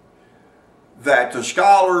controversy that the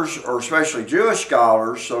scholars, or especially Jewish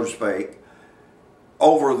scholars, so to speak,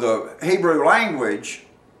 over the Hebrew language,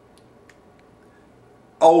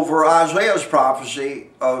 over Isaiah's prophecy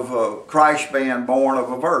of Christ being born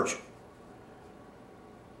of a virgin.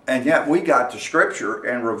 And yet we got the scripture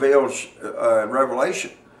and reveals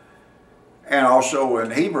Revelation, and also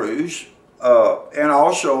in Hebrews, and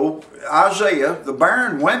also Isaiah, the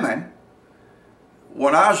barren women,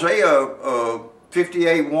 when Isaiah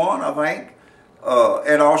 58:1, I think,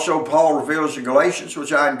 and also Paul reveals in Galatians,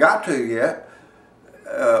 which I haven't got to yet,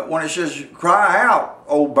 when it says, cry out,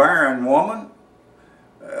 O barren woman,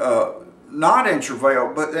 not in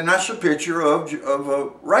travail, but and that's a picture of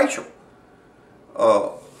Rachel.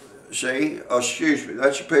 Excuse me,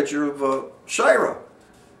 that's a picture of Sarah.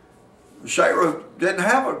 Sarah didn't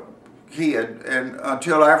have a kid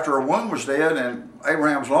until after her womb was dead in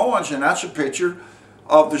Abraham's loins, and that's a picture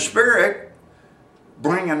of the Spirit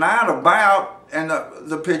bringing that about, and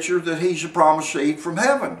the picture that he's a promised seed from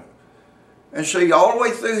heaven. And see, all the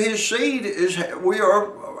way through his seed is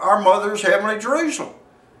our mother's heavenly Jerusalem.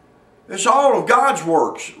 It's all of God's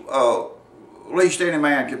works, least any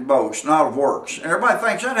man can boast, not of works. And everybody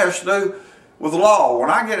thinks that has to do with the law. When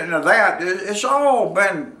I get into that, it's all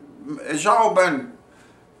been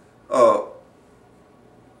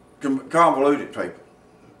convoluted, people.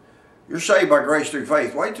 You're saved by grace through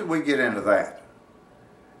faith. Wait till we get into that.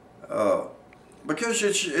 Because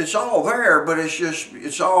it's all there, but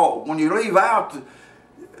it's all, when you leave out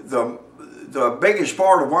the biggest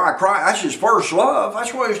part of why Christ, that's his first love.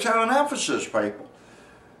 That's what he's telling Ephesus people.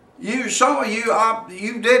 Some of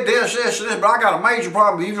you did this, and this, but I got a major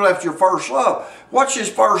problem. You've left your first love. What's his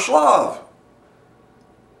first love?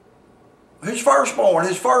 His firstborn.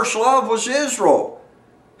 His first love was Israel.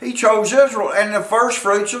 He chose Israel and the first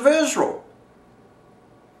fruits of Israel.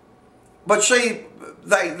 But see,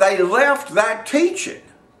 they left that teaching.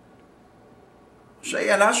 See,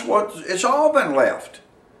 and that's what, it's all been left.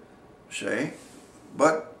 See,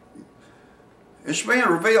 but it's being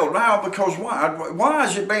revealed now because why? Why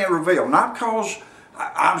is it being revealed? Not because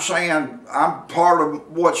I'm saying I'm part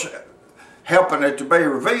of what's helping it to be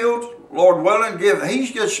revealed. Lord willing, he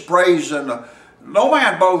gets the praise, and no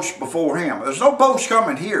man boasts before him. There's no boast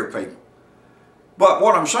coming here, people. But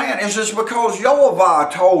what I'm saying is it's because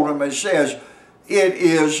Yehovah told him, it says, it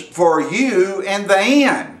is for you in the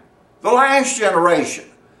end, the last generation.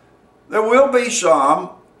 There will be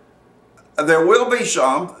some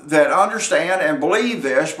that understand and believe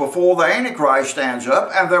this before the Antichrist stands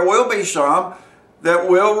up, and there will be some that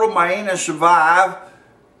will remain and survive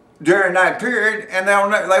during that period, and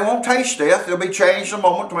they won't taste death. They'll be changed the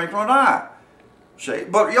moment twinkling an eye. See,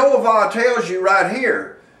 but Yehovah tells you right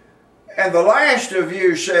here, and the last of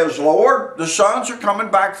you, says Lord, the sons are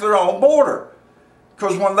coming back to their own border.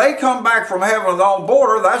 Because when they come back from heaven to their own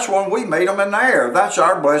border, that's when we meet them in the air. That's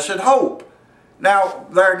our blessed hope. Now,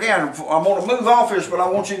 there again, I'm going to move off this, but I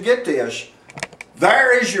want you to get this.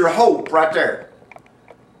 There is your hope right there.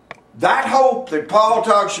 That hope that Paul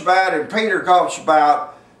talks about and Peter talks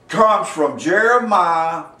about comes from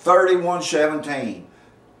Jeremiah 31:17.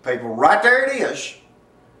 People, right there it is.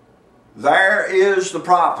 There is the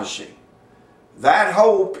prophecy. That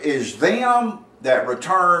hope is them that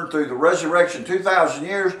return through the resurrection 2,000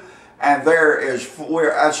 years, and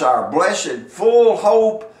that's our blessed full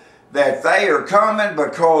hope that they are coming,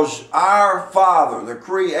 because our Father, the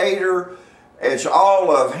Creator, it's all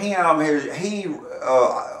of Him. He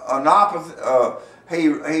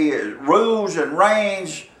rules and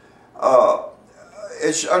reigns.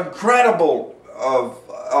 It's incredible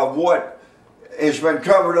of what has been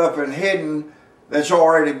covered up and hidden that's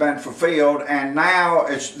already been fulfilled, and now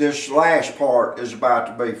this last part is about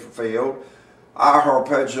to be fulfilled. Our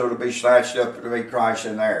harpeds are to be snatched up to meet Christ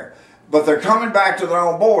in there. But they're coming back to their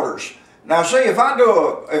own borders. Now see, if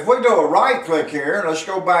we do a right click here, let's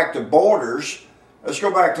go back to borders. Let's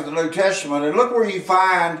go back to the New Testament, and look where you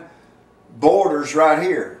find borders right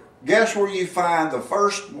here. Guess where you find the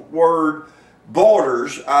first word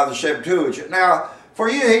borders out of the Septuagint. Now, for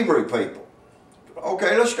you Hebrew people,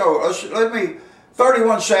 okay, let's go. Let me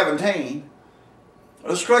 31:17.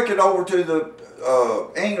 Let's click it over to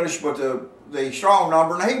the English, but the strong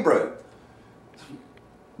number in Hebrew.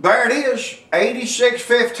 There it is.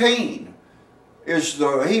 86:15 is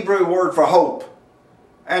the Hebrew word for hope,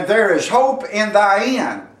 and there is hope in thy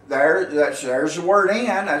end. There's the word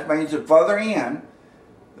 "end." That means the further end.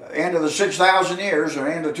 End of the 6,000 years, or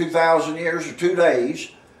end of 2,000 years, or 2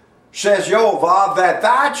 days, says Yehovah, that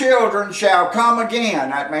thy children shall come again.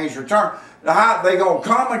 That means return. They're going to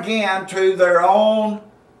come again to their own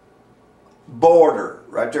border.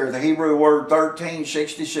 Right there, the Hebrew word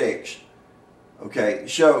 1366. Okay,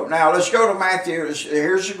 so now let's go to Matthew.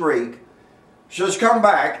 Here's the Greek. It says, come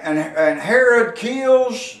back, and Herod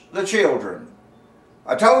kills the children.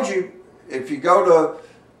 I told you, if you go to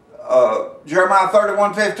Jeremiah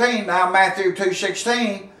 31:15, now Matthew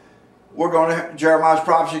 2:16, Jeremiah's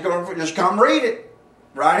prophecy is going to just come read it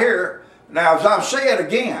right here. Now, as I've said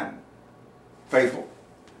again, people,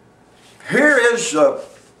 here's the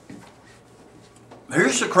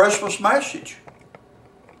Christmas message.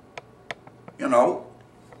 You know,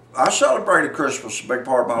 I celebrated Christmas a big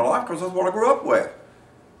part of my life because that's what I grew up with.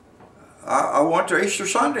 I went to Easter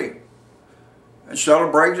Sunday and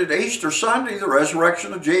celebrated Easter Sunday, the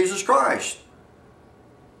resurrection of Jesus Christ.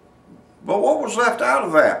 But what was left out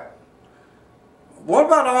of that? What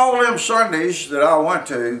about all them Sundays that I went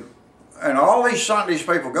to, and all these Sundays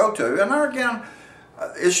people go to? And there again,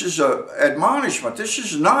 this is an admonishment. This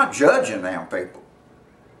is not judging them people.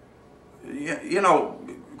 You know,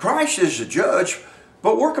 Christ is the judge,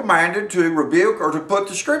 but we're commanded to rebuke or to put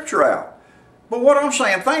the scripture out. But what I'm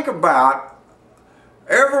saying, think about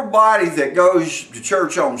everybody that goes to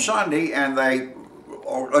church on Sunday, and they,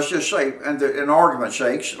 or let's just say, in argument's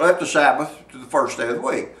sake, left the Sabbath to the first day of the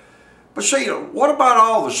week. But see, what about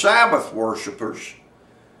all the Sabbath worshipers,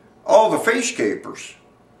 all the feast keepers,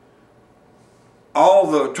 all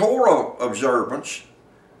the Torah observants,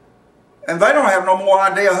 and they don't have no more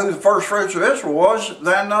idea who the first fruits of Israel was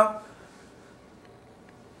than the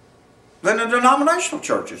denominational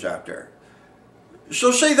churches out there.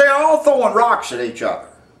 So see, they're all throwing rocks at each other,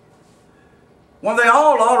 when they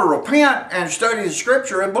all ought to repent and study the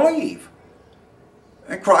scripture and believe.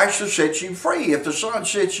 And Christ will set you free. If the Son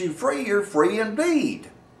sets you free, you're free indeed.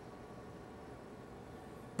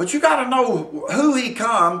 But you got to know who He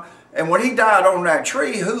come, and when He died on that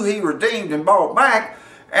tree, who He redeemed and bought back.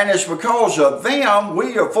 And it's because of them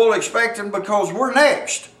we are full expecting, because we're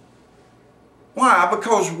next. Why?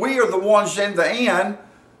 Because we are the ones in the end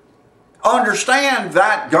understand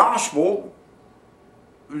that gospel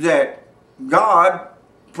that God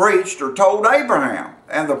preached or told Abraham,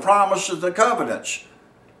 and the promise of the covenants.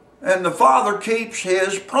 And the Father keeps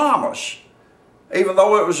His promise. Even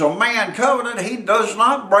though it was a man covenant, he does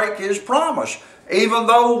not break his promise. Even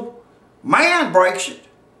though man breaks it,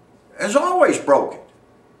 has always broken.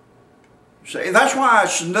 See, that's why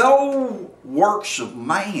it's no works of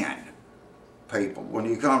man, people. When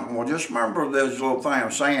you come, well, just remember this little thing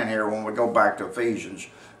I'm saying here when we go back to Ephesians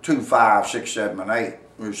 2, 5, 6, 7, and 8.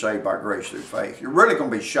 We're saved by grace through faith. You're really going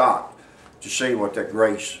to be shocked to see what that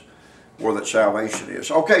grace, where that salvation is.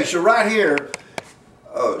 Okay, so right here,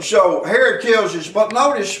 so Herod kills us, but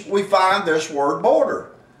notice we find this word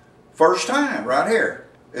border. First time, right here.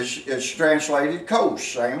 It's translated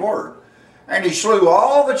coast, same word. And he slew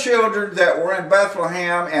all the children that were in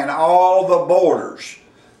Bethlehem and all the borders,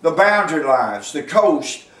 the boundary lines, the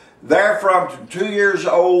coast, therefrom 2 years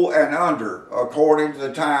old and under, according to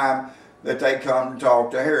the time that they come to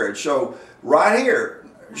talk to Herod. So right here,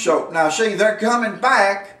 so now see, they're coming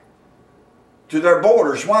back to their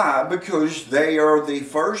borders. Why? Because they are the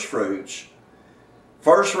first fruits,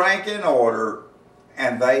 first rank in order,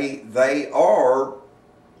 and they are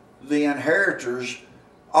the inheritors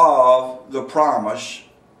of the promise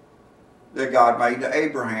that God made to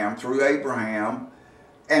Abraham through Abraham.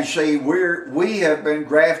 And see, we have been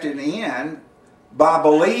grafted in by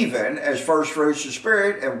believing as first fruits of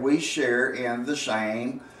Spirit, and we share in the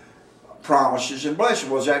same promises and blessings.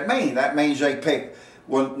 What does that mean? That means they pick,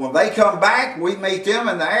 when they come back, we meet them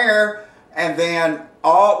in the air, and then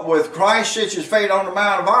all with Christ sits his feet on the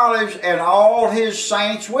Mount of Olives, and all his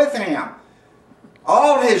saints with him.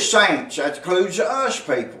 All his saints, that includes us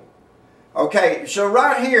people. Okay, so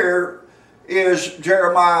right here is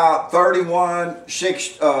Jeremiah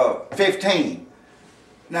 31:15.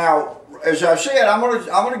 Now, as I said, I'm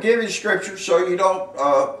gonna give you scriptures so you don't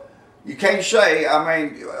you can't say. I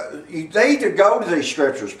mean, you need to go to these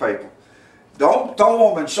scriptures, people. Don't throw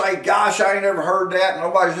them and say, "Gosh, I ain't never heard that."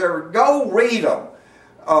 Nobody's ever. Go read them.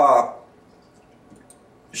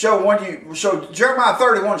 So Jeremiah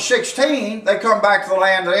 31:16, they come back to the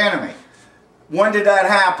land of the enemy. When did that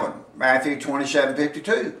happen? Matthew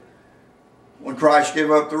 27:52. When Christ gave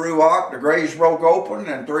up the Ruach, the graves broke open,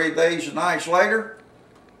 and 3 days and nights later,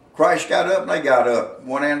 Christ got up and they got up.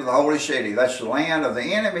 Went into the holy city. That's the land of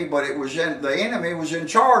the enemy, but the enemy was in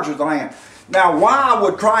charge of the land. Now, why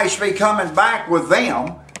would Christ be coming back with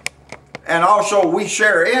them? And also we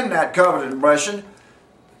share in that covenant blessing,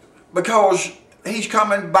 because he's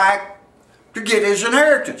coming back to get his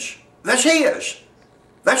inheritance. That's his.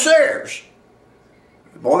 That's theirs.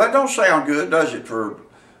 Boy, that don't sound good, does it, for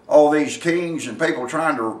all these kings and people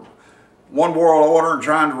trying to, one world order and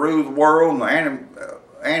trying to rule the world, and the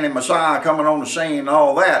anti-Messiah coming on the scene and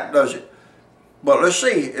all that, does it? But let's see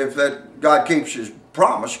if that God keeps his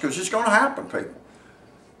promise, because it's going to happen, people.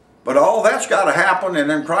 But all that's got to happen, and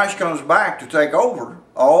then Christ comes back to take over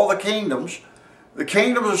all the kingdoms. The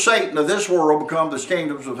kingdoms of Satan of this world become the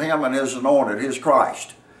kingdoms of him and his anointed, his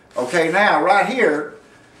Christ. Okay, now, right here,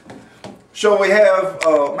 so we have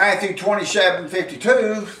Matthew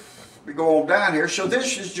 27:52. We go on down here. So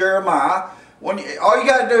this is Jeremiah. All you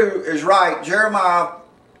got to do is write Jeremiah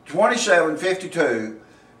 27:52,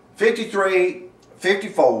 53,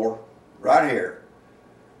 54, right here.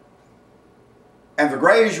 And the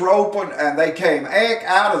graves were open, and they came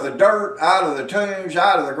out of the dirt, out of the tombs,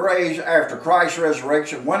 out of the graves, after Christ's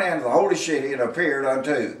resurrection, went into the holy city and appeared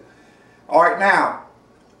unto. All right, now,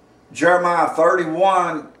 Jeremiah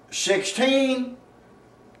 31:16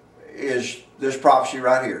 is this prophecy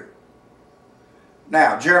right here.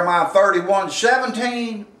 Now, Jeremiah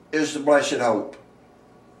 31:17 is the blessed hope.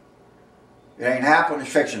 It ain't happened,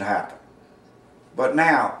 it's fixing to happen. But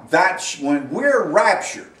now, that's when we're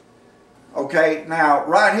raptured. Okay, now,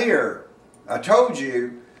 right here, I told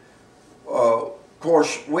you, of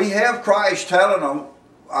course, we have Christ telling them,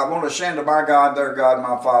 I want to send to my God, their God,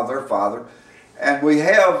 my Father, their Father. And we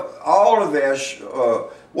have all of this.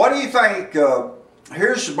 What do you think?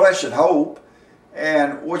 Here's the blessed hope,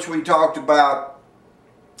 and which we talked about.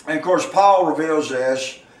 And of course, Paul reveals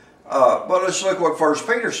this. But let's look what 1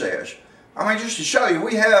 Peter says. I mean, just to show you,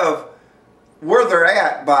 we have where they're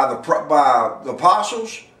at by the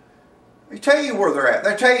apostles. They tell you where they're at.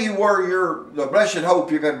 They tell you where the blessed hope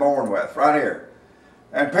you've been born with, right here.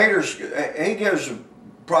 And he gives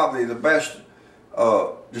probably the best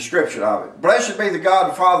description of it. Blessed be the God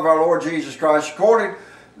and Father of our Lord Jesus Christ, according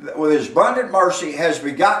with his abundant mercy, has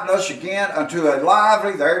begotten us again unto a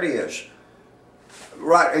lively, there it is,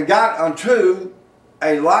 right, and got unto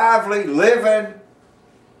a lively, living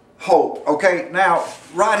hope. Okay, now,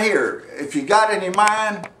 right here, if you got in your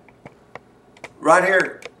mind, right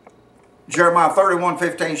here, Jeremiah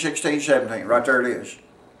 31:15, 16, 17, right there it is.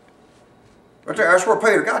 Right there, that's where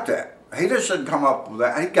Peter got that. He just didn't come up with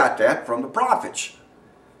that. He got that from the prophets.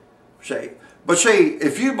 See? But see,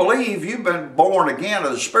 if you believe you've been born again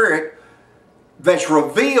of the Spirit, that's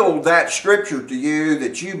revealed that scripture to you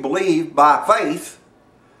that you believe by faith,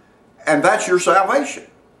 and that's your salvation.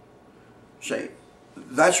 See,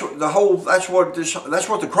 that's what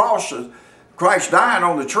the cross, Christ dying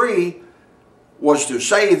on the tree, was to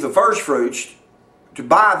save the first fruits, to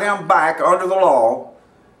buy them back under the law,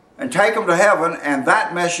 and take them to heaven, and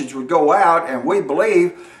that message would go out, and we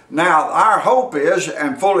believe. Now, our hope is,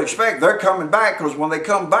 and fully expect, they're coming back, because when they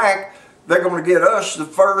come back, they're going to get us the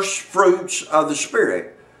first fruits of the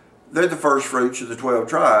Spirit. They're the first fruits of the 12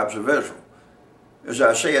 tribes of Israel. As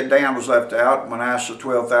I said, Dan was left out. Manasseh,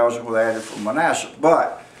 12,000 was added from Manasseh.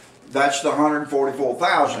 But that's the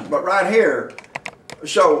 144,000. But right here,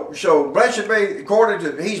 so blessed be, according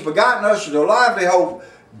to, he's begotten us to a lively hope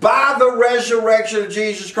by the resurrection of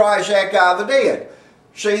Jesus Christ, eke out of the dead.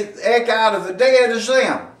 See, eke out of the dead is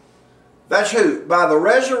them. That's who? By the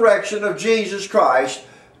resurrection of Jesus Christ,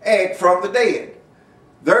 eke from the dead.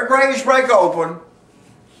 Their graves break open.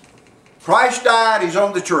 Christ died, he's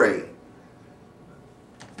on the tree.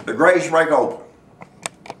 The graves break open.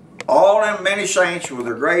 All them many saints with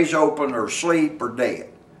their graves open are asleep or dead.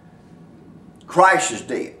 Christ is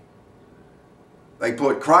dead. They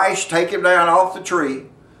put Christ, take him down off the tree,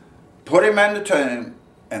 put him in the tomb,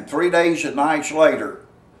 and 3 days and nights later,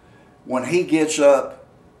 when he gets up,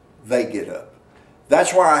 they get up.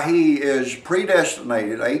 That's why he is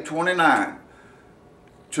predestinated, 8:29,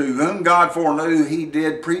 to whom God foreknew, he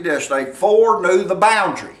did predestinate, foreknew the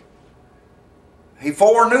boundary. He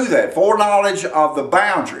foreknew that, foreknowledge of the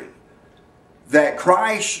boundary, that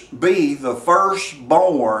Christ be the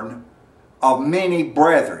firstborn of many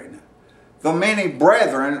brethren. The many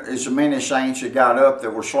brethren is the many saints that got up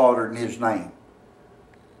that were slaughtered in his name.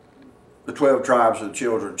 The 12 tribes of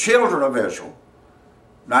the children of Israel.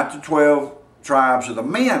 Not the 12 tribes of the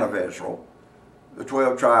men of Israel. The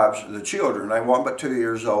 12 tribes of the children. They weren't but 2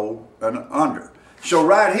 years old and under. So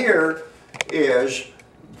right here is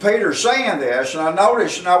Peter saying this, and I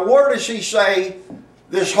notice, now where does he say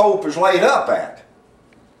this hope is laid up at?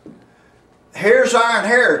 Here's our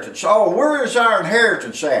inheritance. Oh, where is our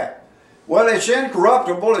inheritance at? Well, it's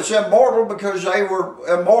incorruptible, it's immortal, because they were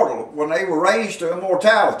immortal when they were raised to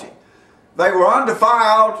immortality. They were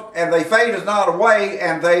undefiled, and they faded not away,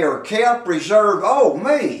 and they are kept, reserved. Oh,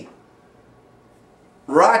 me.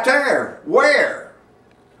 Right there. Where?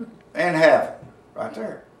 In heaven. Right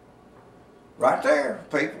there. Right there,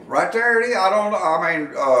 people. Right there it is. I don't know. I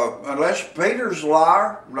mean, unless Peter's a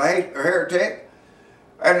liar, a heretic.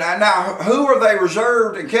 And now, who are they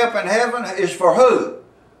reserved and kept in heaven is for who?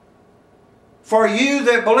 For you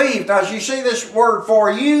that believe. Now, as you see this word,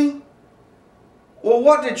 for you, well,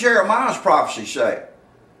 what did Jeremiah's prophecy say?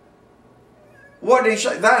 What did he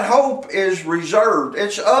say? That hope is reserved.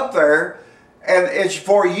 It's up there, and it's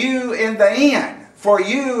for you in the end. For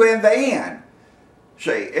you in the end.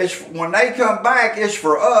 See, it's when they come back, it's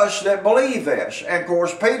for us that believe this. And of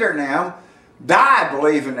course, Peter and them died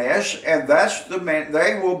believing this, and that's the men.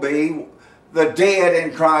 They will be, the dead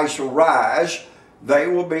in Christ will rise. They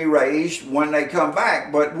will be raised when they come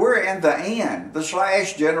back. But we're in the end, this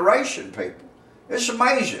last generation, people. It's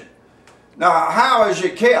amazing. Now, how is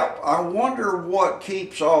it kept? I wonder what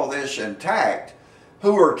keeps all this intact.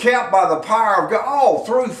 Who are kept by the power of God? Oh,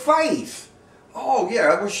 through faith. Oh,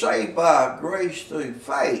 yeah, we're saved by grace through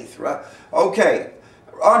faith, right? Okay,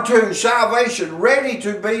 unto salvation ready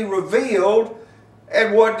to be revealed.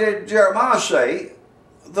 And what did Jeremiah say?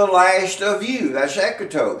 The last of you. That's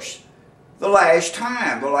Ekatos. The last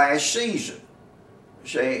time, the last season.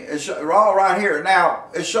 See, it's all right here. Now,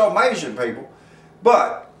 it's so amazing, people.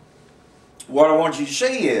 But what I want you to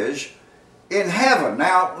see is, in heaven,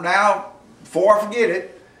 now, before I forget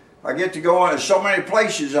it, I get to go on so many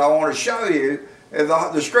places I want to show you, and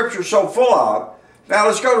the scripture's so full of. Now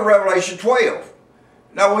let's go to Revelation 12.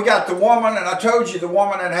 Now we got the woman, and I told you the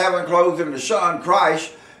woman in heaven clothed in the sun,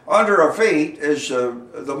 Christ. Under her feet is the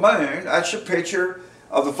moon. That's a picture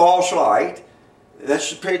of the false light.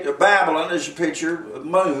 That's the picture. Babylon is a picture of the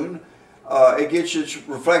moon. It gets its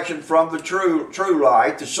reflection from the true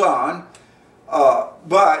light, the sun.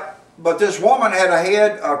 But this woman had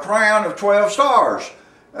a crown of 12 stars.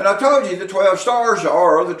 And I told you the 12 stars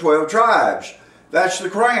are the 12 tribes. That's the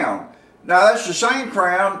crown. Now that's the same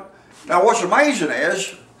crown. Now what's amazing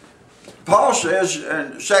is, Paul says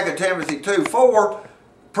in 2 Timothy 2:4,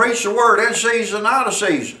 preach the word in season, out of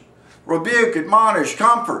season. Rebuke, admonish,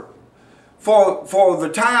 comfort. For the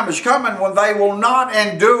time is coming when they will not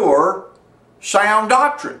endure sound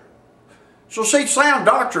doctrine. So see, sound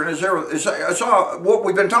doctrine is all what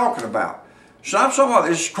we've been talking about. It's not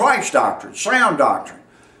some it's Christ doctrine, sound doctrine.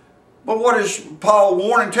 But what is Paul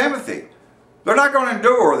warning Timothy? They're not going to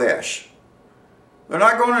endure this. They're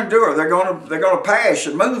not going to endure. They're going to pass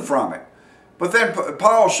and move from it. But then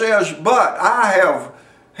Paul says, but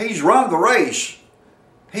he's run the race.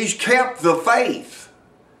 He's kept the faith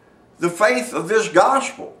of this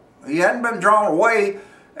gospel. He hadn't been drawn away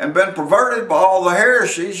and been perverted by all the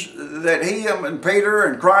heresies that him and Peter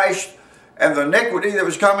and Christ and the iniquity that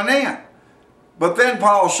was coming in. But then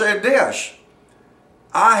Paul said this,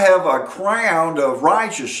 I have a crown of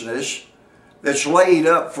righteousness that's laid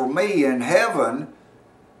up for me in heaven,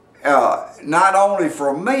 not only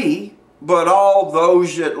for me, but all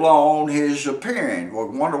those that long his appearing. Well,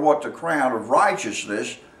 wonder what the crown of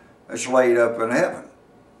righteousness that's laid up in heaven.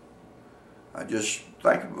 I just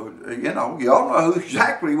think, y'all know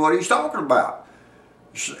exactly what he's talking about.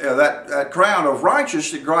 That crown of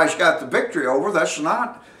righteousness that Christ got the victory over, that's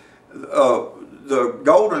not the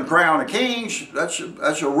golden crown of kings. That's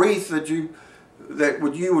a wreath that you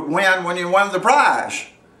would win when you won the prize.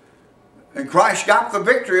 And Christ got the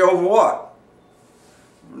victory over what?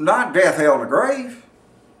 Not death, hell, and the grave.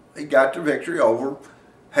 He got the victory over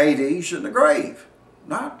Hades and the grave.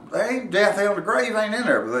 Death, hell, and the grave ain't in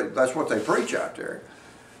there, but that's what they preach out there.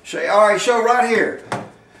 Say, all right, so right here.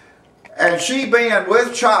 And she being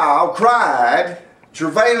with child cried,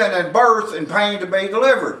 travailing in birth and pain to be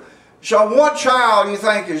delivered. So what child you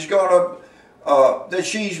think is going to, that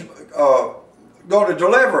she's going to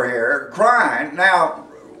deliver here, crying? Now,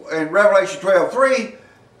 in Revelation 12:3,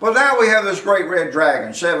 but now we have this great red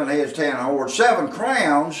dragon, 7 heads, 10 horns, 7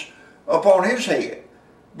 crowns upon his head.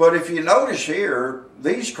 But if you notice here,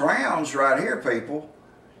 these crowns right here, people,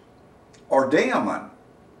 are demon,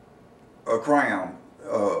 a crown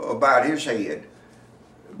about his head.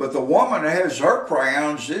 But the woman that has her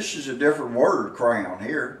crowns, this is a different word, crown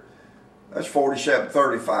here. That's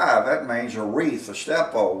 4735. That means a wreath, a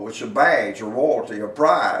stepo. It's a badge, a royalty, a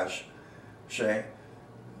prize.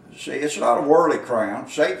 See, it's not a worldly crown.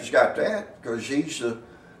 Satan's got that because he's the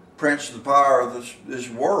prince of the power of this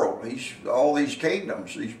world. He's all these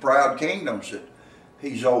kingdoms, these proud kingdoms that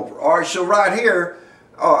he's over. All right, so right here,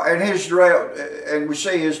 and we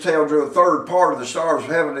see his tail drew a third part of the stars of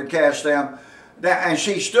heaven and cast down. And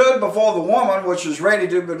she stood before the woman which was ready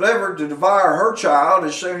to be delivered to devour her child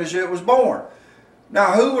as soon as it was born.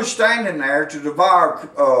 Now, who was standing there to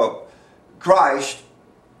devour Christ?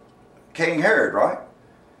 King Herod, right?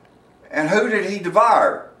 And who did he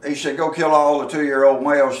devour? He said, go kill all the 2-year-old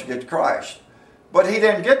males to get to Christ. But he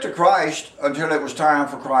didn't get to Christ until it was time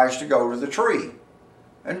for Christ to go to the tree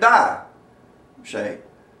and die. See?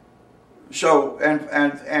 So, and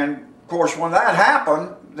of course, when that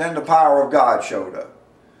happened, then the power of God showed up.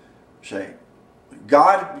 See?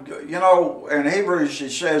 God, in Hebrews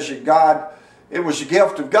it says that God, it was the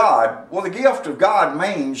gift of God. Well, the gift of God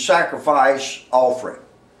means sacrifice, offering.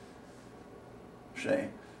 See?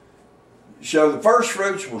 So the first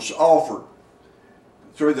fruits was offered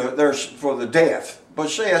for the death. But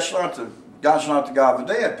see, God's not the God of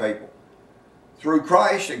the dead, people. Through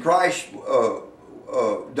Christ, and Christ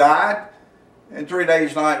died, and 3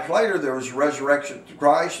 days, nights later, there was a resurrection to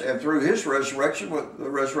Christ, and through his resurrection, the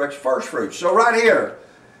resurrection first fruits. So right here,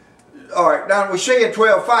 all right, now we see in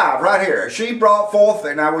 12:5, right here, she brought forth,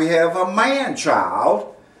 and now we have a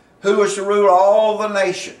man-child who is to rule all the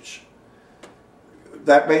nations.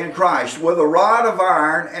 That being Christ, with a rod of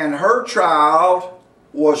iron, and her child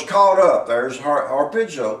was caught up. There's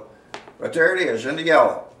harpazo. Right there it is, in the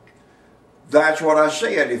yellow. That's what I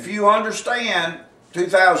said. If you understand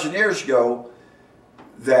 2,000 years ago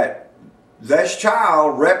that this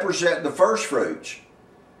child representing the first fruits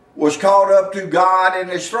was caught up to God in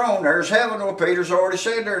his throne. There's heaven. Well, Peter's already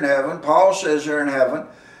said they're in heaven. Paul says they're in heaven.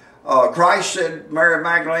 Christ said, Mary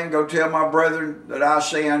Magdalene, go tell my brethren that I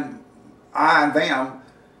send I and them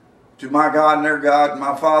to my God and their God, and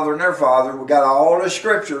my Father and their Father. We got all this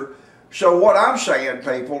scripture. So what I'm saying,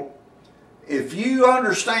 people, if you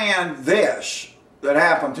understand this that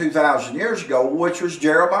happened 2,000 years ago, which was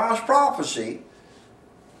Jeremiah's prophecy,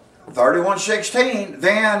 31:16,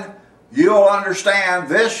 then you'll understand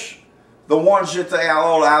this, the ones that they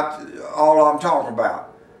all I'm talking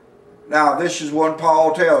about. Now, this is what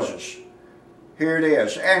Paul tells us. Here it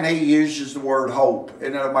is. And he uses the word hope.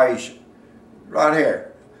 Isn't it amazing? Right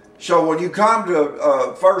here. So when you come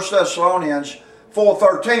to 1 Thessalonians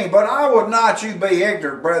 4:13, but I would not you be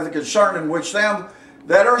ignorant, brethren, concerning which them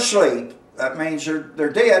that are asleep, that means they're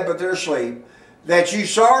dead, but they're asleep, that you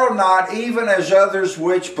sorrow not, even as others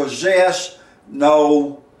which possess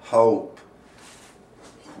no hope.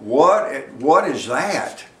 What is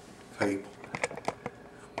that, people?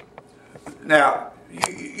 Now,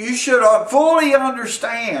 you should fully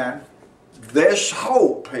understand this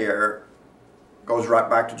hope here goes right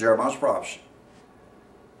back to Jeremiah's prophecy.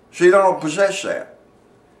 So you don't possess that.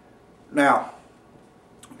 Now,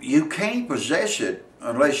 you can't possess it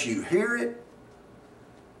unless you hear it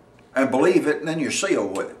and believe it, and then you're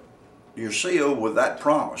sealed with it. You're sealed with that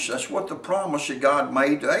promise. That's what the promise that God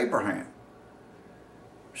made to Abraham.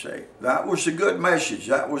 See, that was the good message.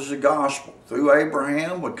 That was the gospel. Through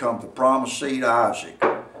Abraham would come the promised seed Isaac.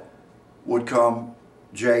 Would come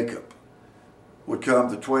Jacob. Would come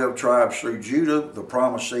the 12 tribes through Judah, the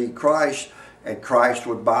promised seed Christ. And Christ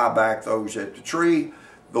would buy back those at the tree,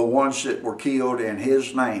 the ones that were killed in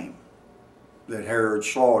his name, that Herod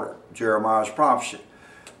slaughtered. Jeremiah's prophecy.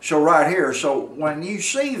 So right here, so when you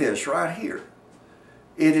see this right here,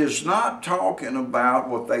 it is not talking about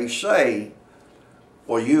what they say,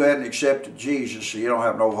 well, you hadn't accepted Jesus, so you don't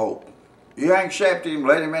have no hope. You ain't accepted him,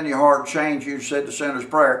 let him in your heart, change you, said the sinner's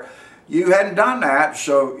prayer. You hadn't done that,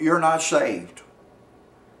 so you're not saved.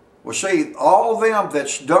 Well, see, all them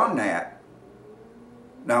that's done that,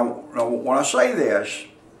 now when I say this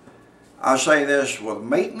with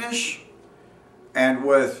meekness and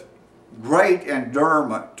with great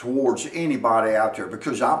endurement towards anybody out there,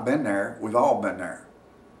 because I've been there, we've all been there.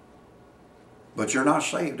 But you're not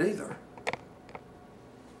saved either.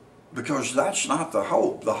 Because that's not the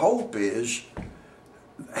hope. The hope is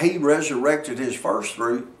he resurrected his first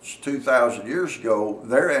fruits 2,000 years ago.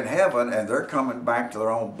 They're in heaven and they're coming back to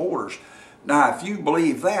their own borders. Now, if you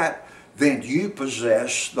believe that, then you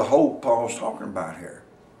possess the hope Paul's talking about here.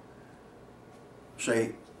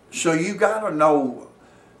 See, so you got to know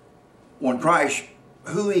when Christ,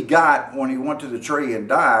 who he got when he went to the tree and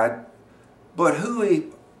died, but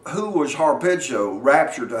who was harpazo,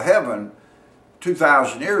 raptured to heaven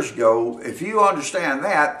 2,000 years ago. If you understand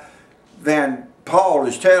that, then Paul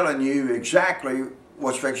is telling you exactly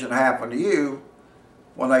what's fixing to happen to you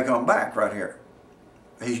when they come back right here.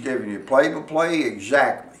 He's giving you play-by-play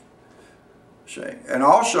exactly. See, and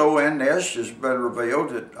also in this, it's been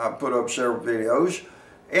revealed that I put up several videos,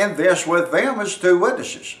 in this with them is 2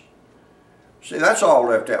 witnesses. See, that's all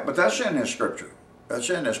left out, but that's in this scripture. That's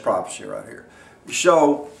in this prophecy right here.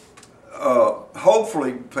 So,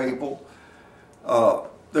 hopefully, people,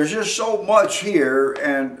 there's just so much here,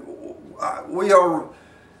 and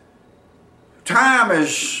time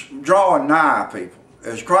is drawing nigh, people.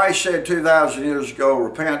 As Christ said 2,000 years ago,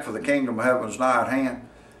 repent for the kingdom of heaven is nigh at hand.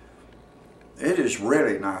 It is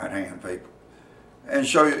really nigh at hand, people. And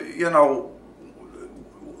so, you know,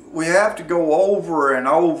 we have to go over and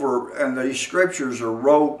over, and these scriptures are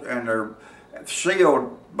wrote and they're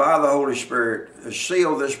sealed by the Holy Spirit to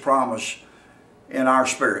seal this promise in our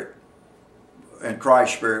spirit, in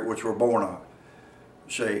Christ's spirit, which we're born of.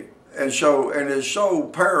 See, and so, and it's so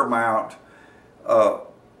paramount.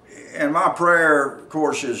 And my prayer, of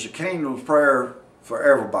course, is the kingdom's prayer for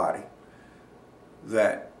everybody,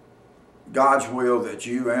 that God's will that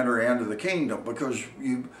you enter into the kingdom, because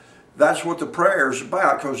that's what the prayer is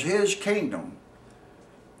about, because his kingdom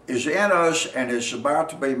is in us and it's about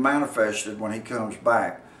to be manifested when he comes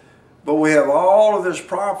back. But we have all of this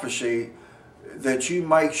prophecy that you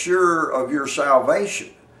make sure of your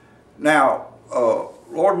salvation. Now,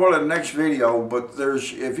 Lord willing, the next video, but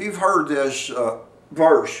if you've heard this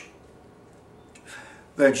verse,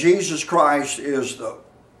 that Jesus Christ is the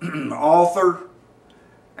author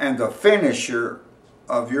and the finisher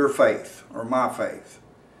of your faith, or my faith.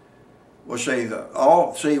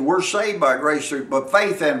 Well, see, we're saved by grace through, but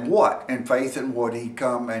faith in what? And faith in what he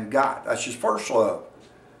come and got. That's his first love.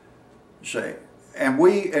 See,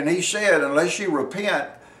 and he said, unless you repent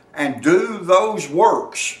and do those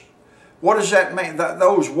works. What does that mean?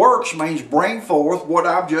 Those works means bring forth what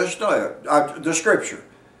I've just done, the scripture.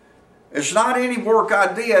 It's not any work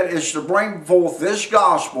I did, it's to bring forth this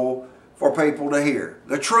gospel for people to hear.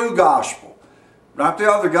 The true gospel, not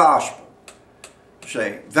the other gospel.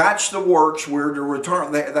 See, that's the works we're to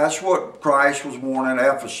return. That's what Christ was warning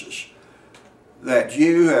Ephesus. That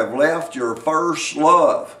you have left your first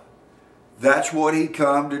love. That's what he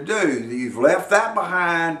come to do. You've left that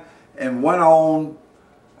behind and went on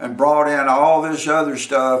and brought in all this other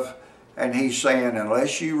stuff. And he's saying,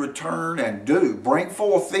 unless you return and bring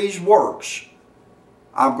forth these works,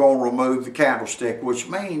 I'm going to remove the candlestick, which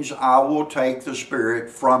means I will take the Spirit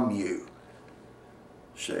from you.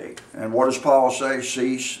 See, and what does Paul say?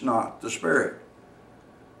 Cease not the Spirit.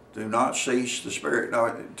 Do not cease the Spirit.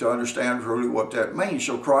 Now, to understand really what that means.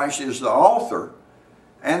 So Christ is the author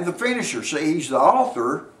and the finisher. See, he's the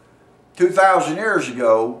author 2,000 years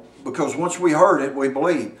ago, because once we heard it, we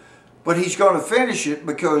believe. But he's going to finish it,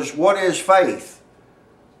 because what is faith?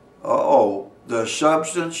 The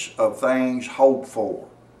substance of things hoped for,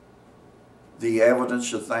 the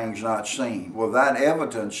evidence of things not seen. Well, that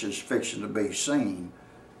evidence is fixing to be seen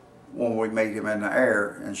when we meet him in the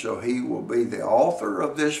air. And so he will be the author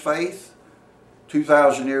of this faith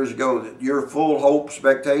 2,000 years ago, that you're full hope,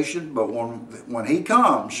 expectation. But when he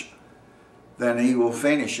comes, then he will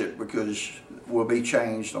finish it, because we'll be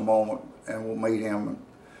changed a moment and we'll meet him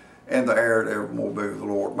in the air to evermore be with the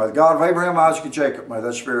Lord. May the God of Abraham, Isaac, and Jacob, may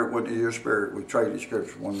that spirit witness your spirit. We trade the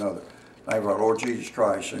scripture for one another. In the name of our Lord Jesus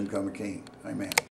Christ, soon coming King. Amen.